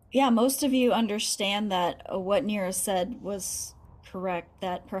 Yeah, most of you understand that what Nira said was correct,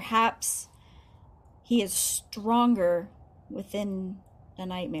 that perhaps he is stronger within the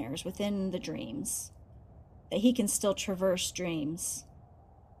nightmares, within the dreams, that he can still traverse dreams,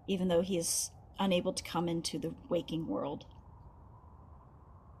 even though he is unable to come into the waking world.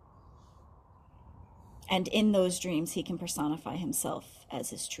 And in those dreams, he can personify himself as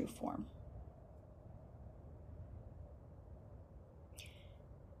his true form.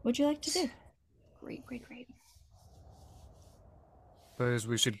 What'd you like to do? Great. Suppose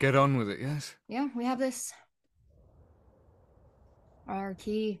we should get on with it, yes? Yeah, we have this. Our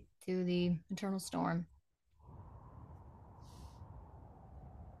key to the Eternal Storm.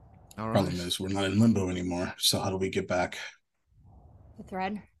 All right. Problem is, we're not in limbo anymore, so how do we get back? The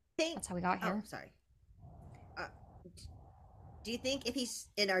thread. That's how we got here. Oh, sorry. Do you think if he's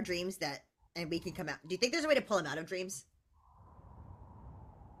in our dreams and we can come out, do you think there's a way to pull him out of dreams?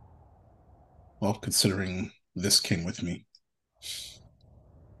 Well, considering this king with me,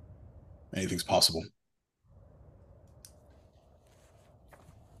 anything's possible.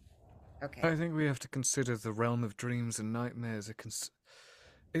 Okay. I think we have to consider the realm of dreams and nightmares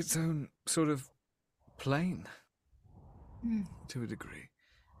its own sort of plane, to a degree.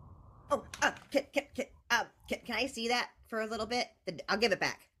 Oh, can I see that for a little bit? I'll give it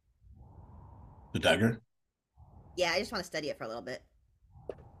back. The dagger? Yeah, I just want to study it for a little bit.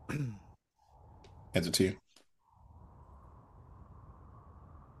 Hands it to you.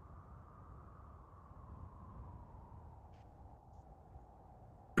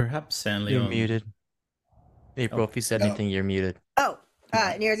 Perhaps Stanley. You're muted. April, if you said anything, you're muted. Oh,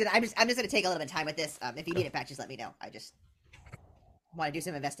 Nira, I'm just gonna take a little bit of time with this. If you need it back, just let me know. I just want to do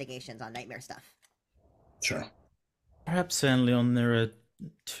some investigations on nightmare stuff. Sure. Perhaps, Sanleon, there are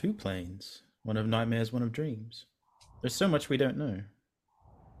two planes. One of nightmares, one of dreams. There's so much we don't know.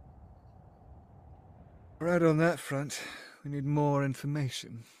 Right on that front, we need more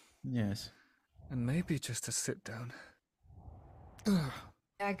information. Yes. And maybe just a sit down.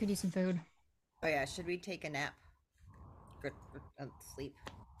 I could use some food. Oh yeah, should we take a nap? Sleep.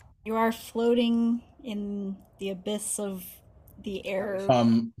 You are floating in the abyss of the air.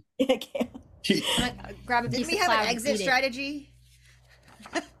 Grab a piece Didn't we of have cloud an and exit eat it. strategy?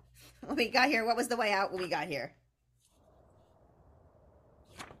 When we got here, what was the way out when we got here?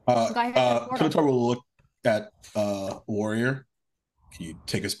 Kotatar will look at Warrior. Can you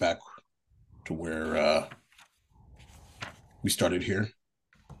take us back to where we started here?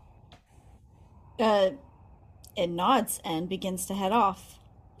 It nods and begins to head off.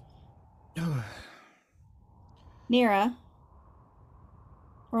 Nira,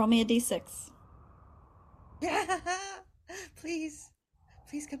 roll me a d6. Please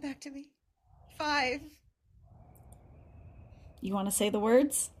come back to me. 5. You want to say the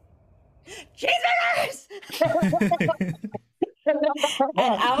words? Cheeseburgers!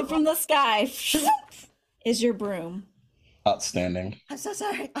 And out from the sky is your broom. Outstanding. I'm so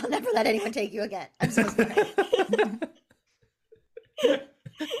sorry. I'll never let anyone take you again. I'm so sorry.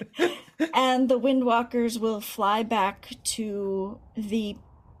 And the Windwalkers will fly back to the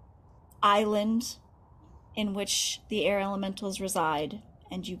island in which the air elementals reside,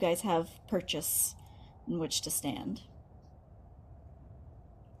 and you guys have purchase in which to stand.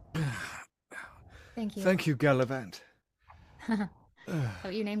 Thank you. Thank you, Gallivant. Is that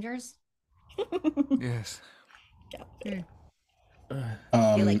what you named yours? Yes.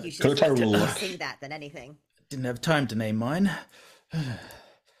 I feel like you should Kotatar will look. sing that than anything. Didn't have time to name mine.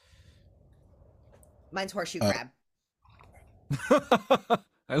 Mine's horseshoe crab.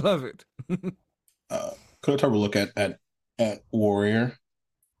 I love it. Kotatar will look at Warrior.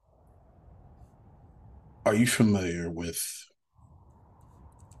 Are you familiar with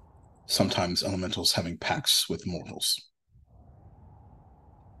sometimes elementals having pacts with mortals?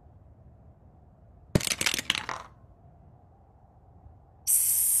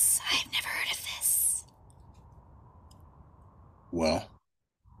 I've never heard of this. Well,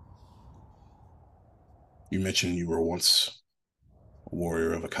 you mentioned you were once a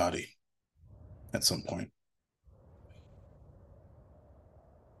warrior of Akadi at some point.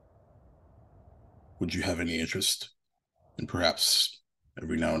 Would you have any interest in perhaps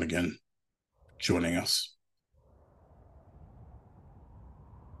every now and again joining us?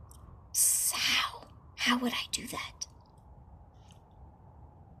 How would I do that?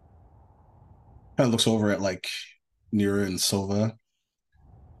 Kind of looks over at like Nira and Silva.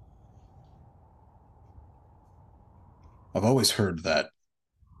 I've always heard that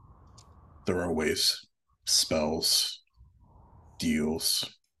there are ways, spells,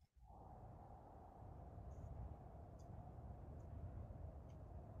 deals.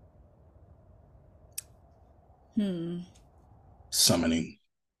 Summoning.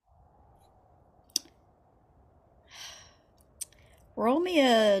 Roll me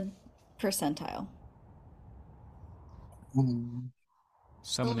a percentile.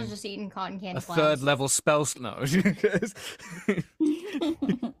 Silva's just eating cotton candy. A clouds. third level spell. No.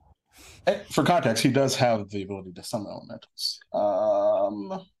 For context, he does have the ability to summon elementals.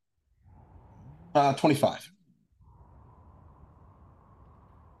 25.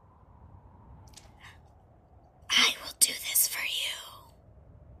 I will do this for you.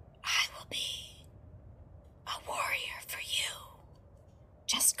 I will be a warrior for you.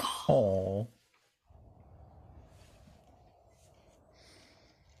 Just call. Oh.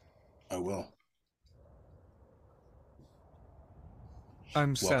 I will.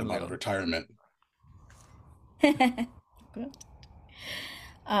 I'm Welcome out sad. of retirement.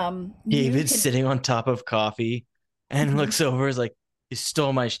 David's sitting on top of coffee and looks over, is like, you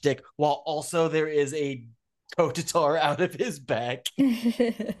stole my shtick, while also there is a Kotatar out of his back.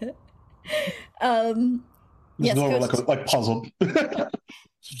 Yes, Normal, like puzzled.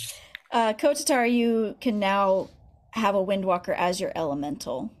 Kotatar, you can now have a Windwalker as your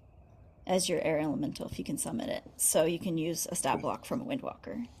elemental, as your air elemental, if you can summon it. So you can use a stat block from a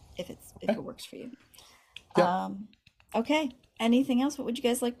Windwalker if it works for you. Yeah. Okay. Anything else? What would you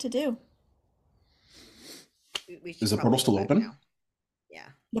guys like to do? Is the portal still open? Now. Yeah.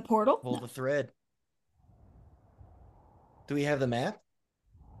 The portal? Pull No. the thread. Do we have the map?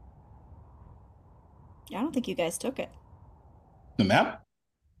 I don't think you guys took it. The map?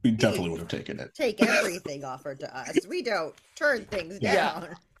 We definitely would have taken it. Take everything offered to us. We don't turn things down.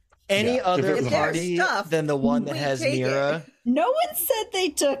 Yeah. Any other If party stuff, than the one that we has take Nira? it. No one said they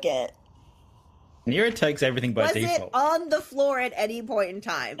took it. Nira takes everything by Was default. it on the floor at any point in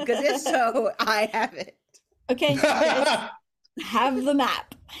time? Because if so, I have it. Okay. Guys, have the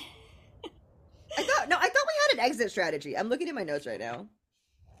map. I thought we had an exit strategy. I'm looking at my notes right now.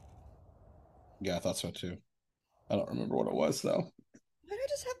 Yeah, I thought so too. I don't remember what it was though. Why do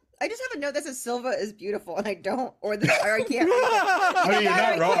I just have a note that says Silva is beautiful, and I don't, or I can't read it. I mean, you're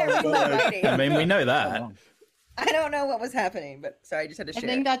not wrong, but like... I mean, we know that. I don't know what was happening, but sorry, I just had to share. I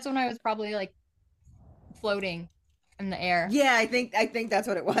think that's when I was probably like floating in the air. Yeah, I think that's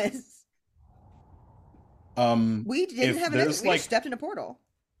what it was. We didn't have an exit. We just stepped in a portal.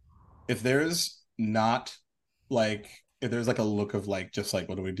 If there's not like, if there's like a look of like, just like,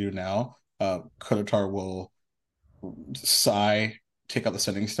 what do we do now? Kotatar will sigh, take out the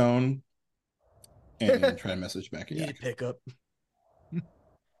sending stone, and try to message back again. Need to pick up.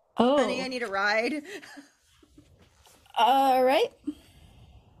 Oh. Honey, I need a ride. All right.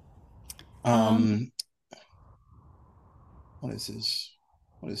 What is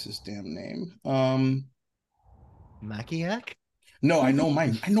his damn name? Makiak? No, I know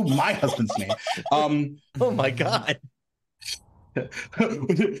my husband's name. Oh my god. Go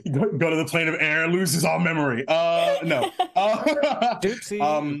to the plane of air, loses all memory. No. Doopsie,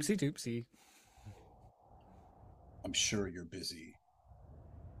 oopsie doopsie. I'm sure you're busy.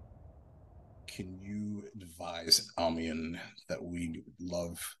 Can you advise Almian that we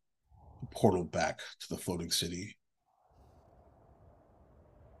love the portal back to the floating city?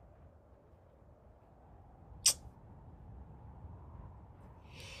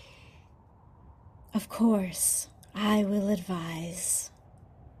 Of course, I will advise,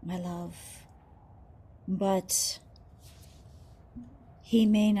 my love. But he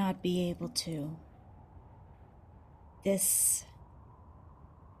may not be able to.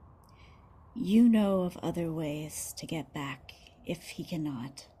 You know of other ways to get back if he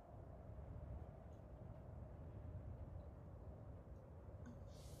cannot.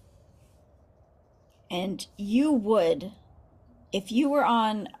 And you would, if you were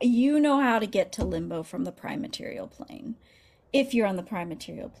on, you know how to get to Limbo from the prime material plane. If you're on the prime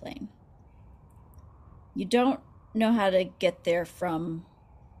material plane. You don't know how to get there from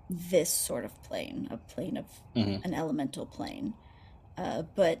this sort of plane, a plane of an elemental plane.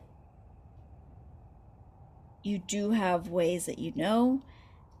 But you do have ways that you know.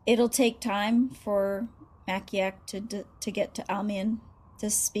 It'll take time for Makiak to get to Almian, to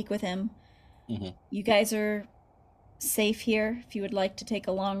speak with him. You guys are safe here if you would like to take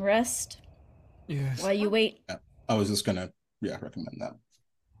a long rest. Yes. While you wait. Yeah, I was just gonna recommend that.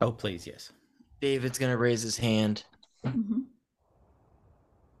 Oh, please, yes. David's gonna raise his hand.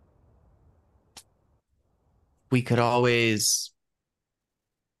 We could always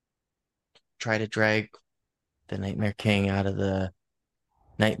try to drag the Nightmare King out of the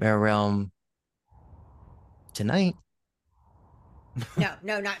Nightmare Realm tonight.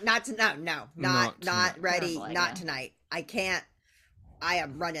 No, not ready, Terrible not idea. tonight. I can't. I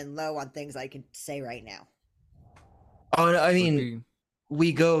am running low on things I can say right now. Oh, I mean,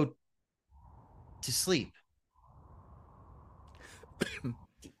 we go to sleep.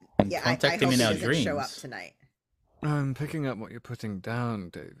 Yeah, Contact I him hope in he our doesn't show up dreams. tonight. I'm picking up what you're putting down,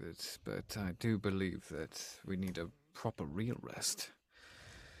 David, but I do believe that we need a proper real rest.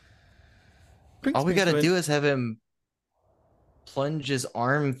 All we gotta do is have him plunge his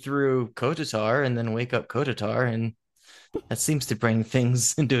arm through Kotatar and then wake up Kotatar, and that seems to bring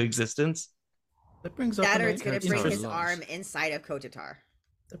things into existence. That brings up That or an it's going to interest- bring his Lost. arm inside of Kotatar.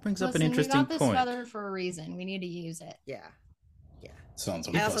 That brings up an Listen, interesting we got this point. feather for a reason. We need to use it. Yeah. Sounds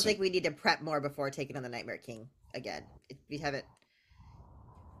I like also think we need to prep more before taking on the Nightmare King again. We haven't.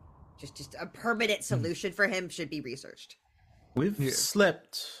 Just a permanent solution for him should be researched. We've Yeah.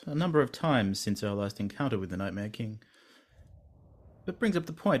 slept a number of times since our last encounter with the Nightmare King. That brings up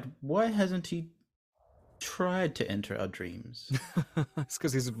the point. Why hasn't he tried to enter our dreams? It's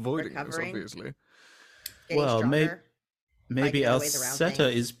because he's avoiding us, Recovering. obviously. Getting Well, stronger. Maybe Finding other ways around Alseta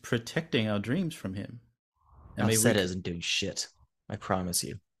things. is protecting our dreams from him. And maybe Alseta isn't doing shit. I promise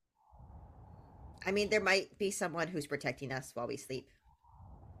you. I mean, there might be someone who's protecting us while we sleep.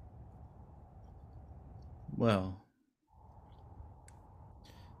 Well,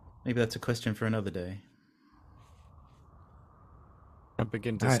 maybe that's a question for another day. I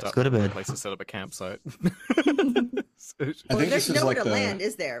begin to Alright, start go to bed. place to set up a campsite. I think There's this is nowhere like to the land,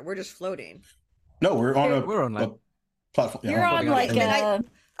 is there? We're just floating. No, we're on land. a platform. You're on like a.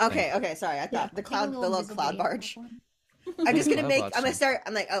 Okay. Sorry, I thought the little cloud barge. I'm just gonna Cloud barge.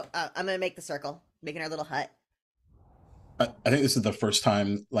 I'm like, I'm gonna make the circle, making our little hut. I think this is the first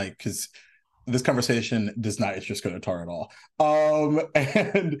time, like, because this conversation does not interest Kotatar at all.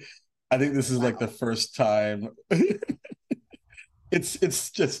 And I think this is like the first time. It's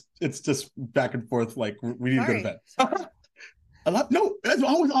just back and forth. Like, we need to go to bed. No, that's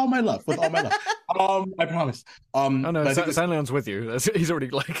always all my love. With all my love. I promise. Oh no, Sandland's with you. He's already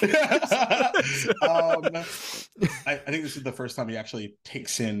like. I think this is the first time he actually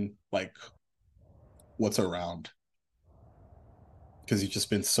takes in like what's around, because he's just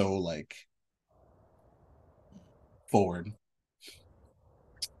been so like forward,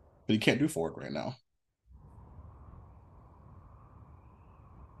 but he can't do forward right now.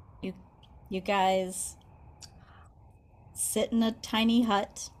 You guys sit in a tiny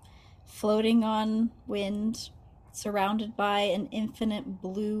hut, floating on wind, surrounded by an infinite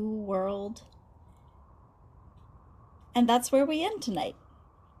blue world. And that's where we end tonight.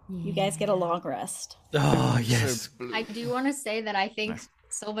 You guys get a long rest. Oh, yes. I do want to say that I think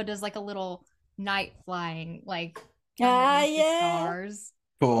Silva does like a little night flying, like yeah, stars.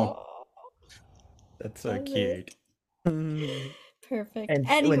 Cool. That's so cute. Perfect. And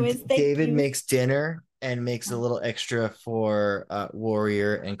anyways, when thank David you. makes dinner and makes a little extra for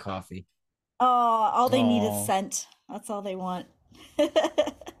Warrior and coffee. Oh, all they need Aw. is scent. That's all they want. They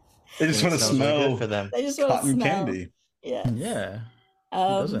just want to Sounds really good smell for them. They just want to cotton smell. candy. Yeah. Yeah.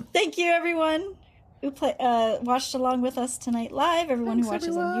 doesn't? Thank you, everyone who watched along with us tonight live. Everyone who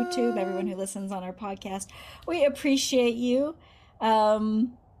watches on YouTube. Everyone who listens on our podcast. We appreciate you.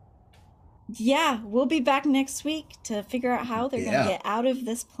 Yeah, we'll be back next week to figure out how they're gonna get out of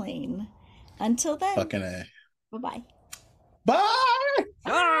this plane. Until then, Fucking A. bye-bye. Bye.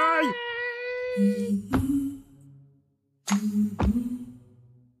 Bye.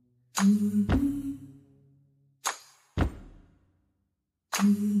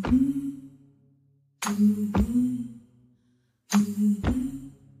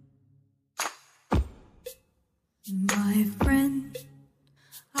 My friend,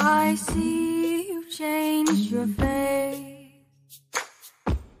 I see you've changed your face.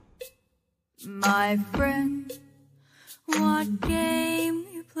 My friend, what game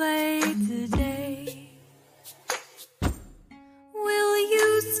you play today? Will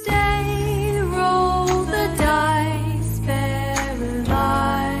you stay, roll the dice, paralyzed?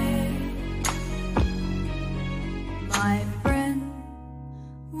 My friend,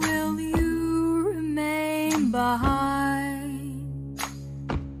 will you remain behind?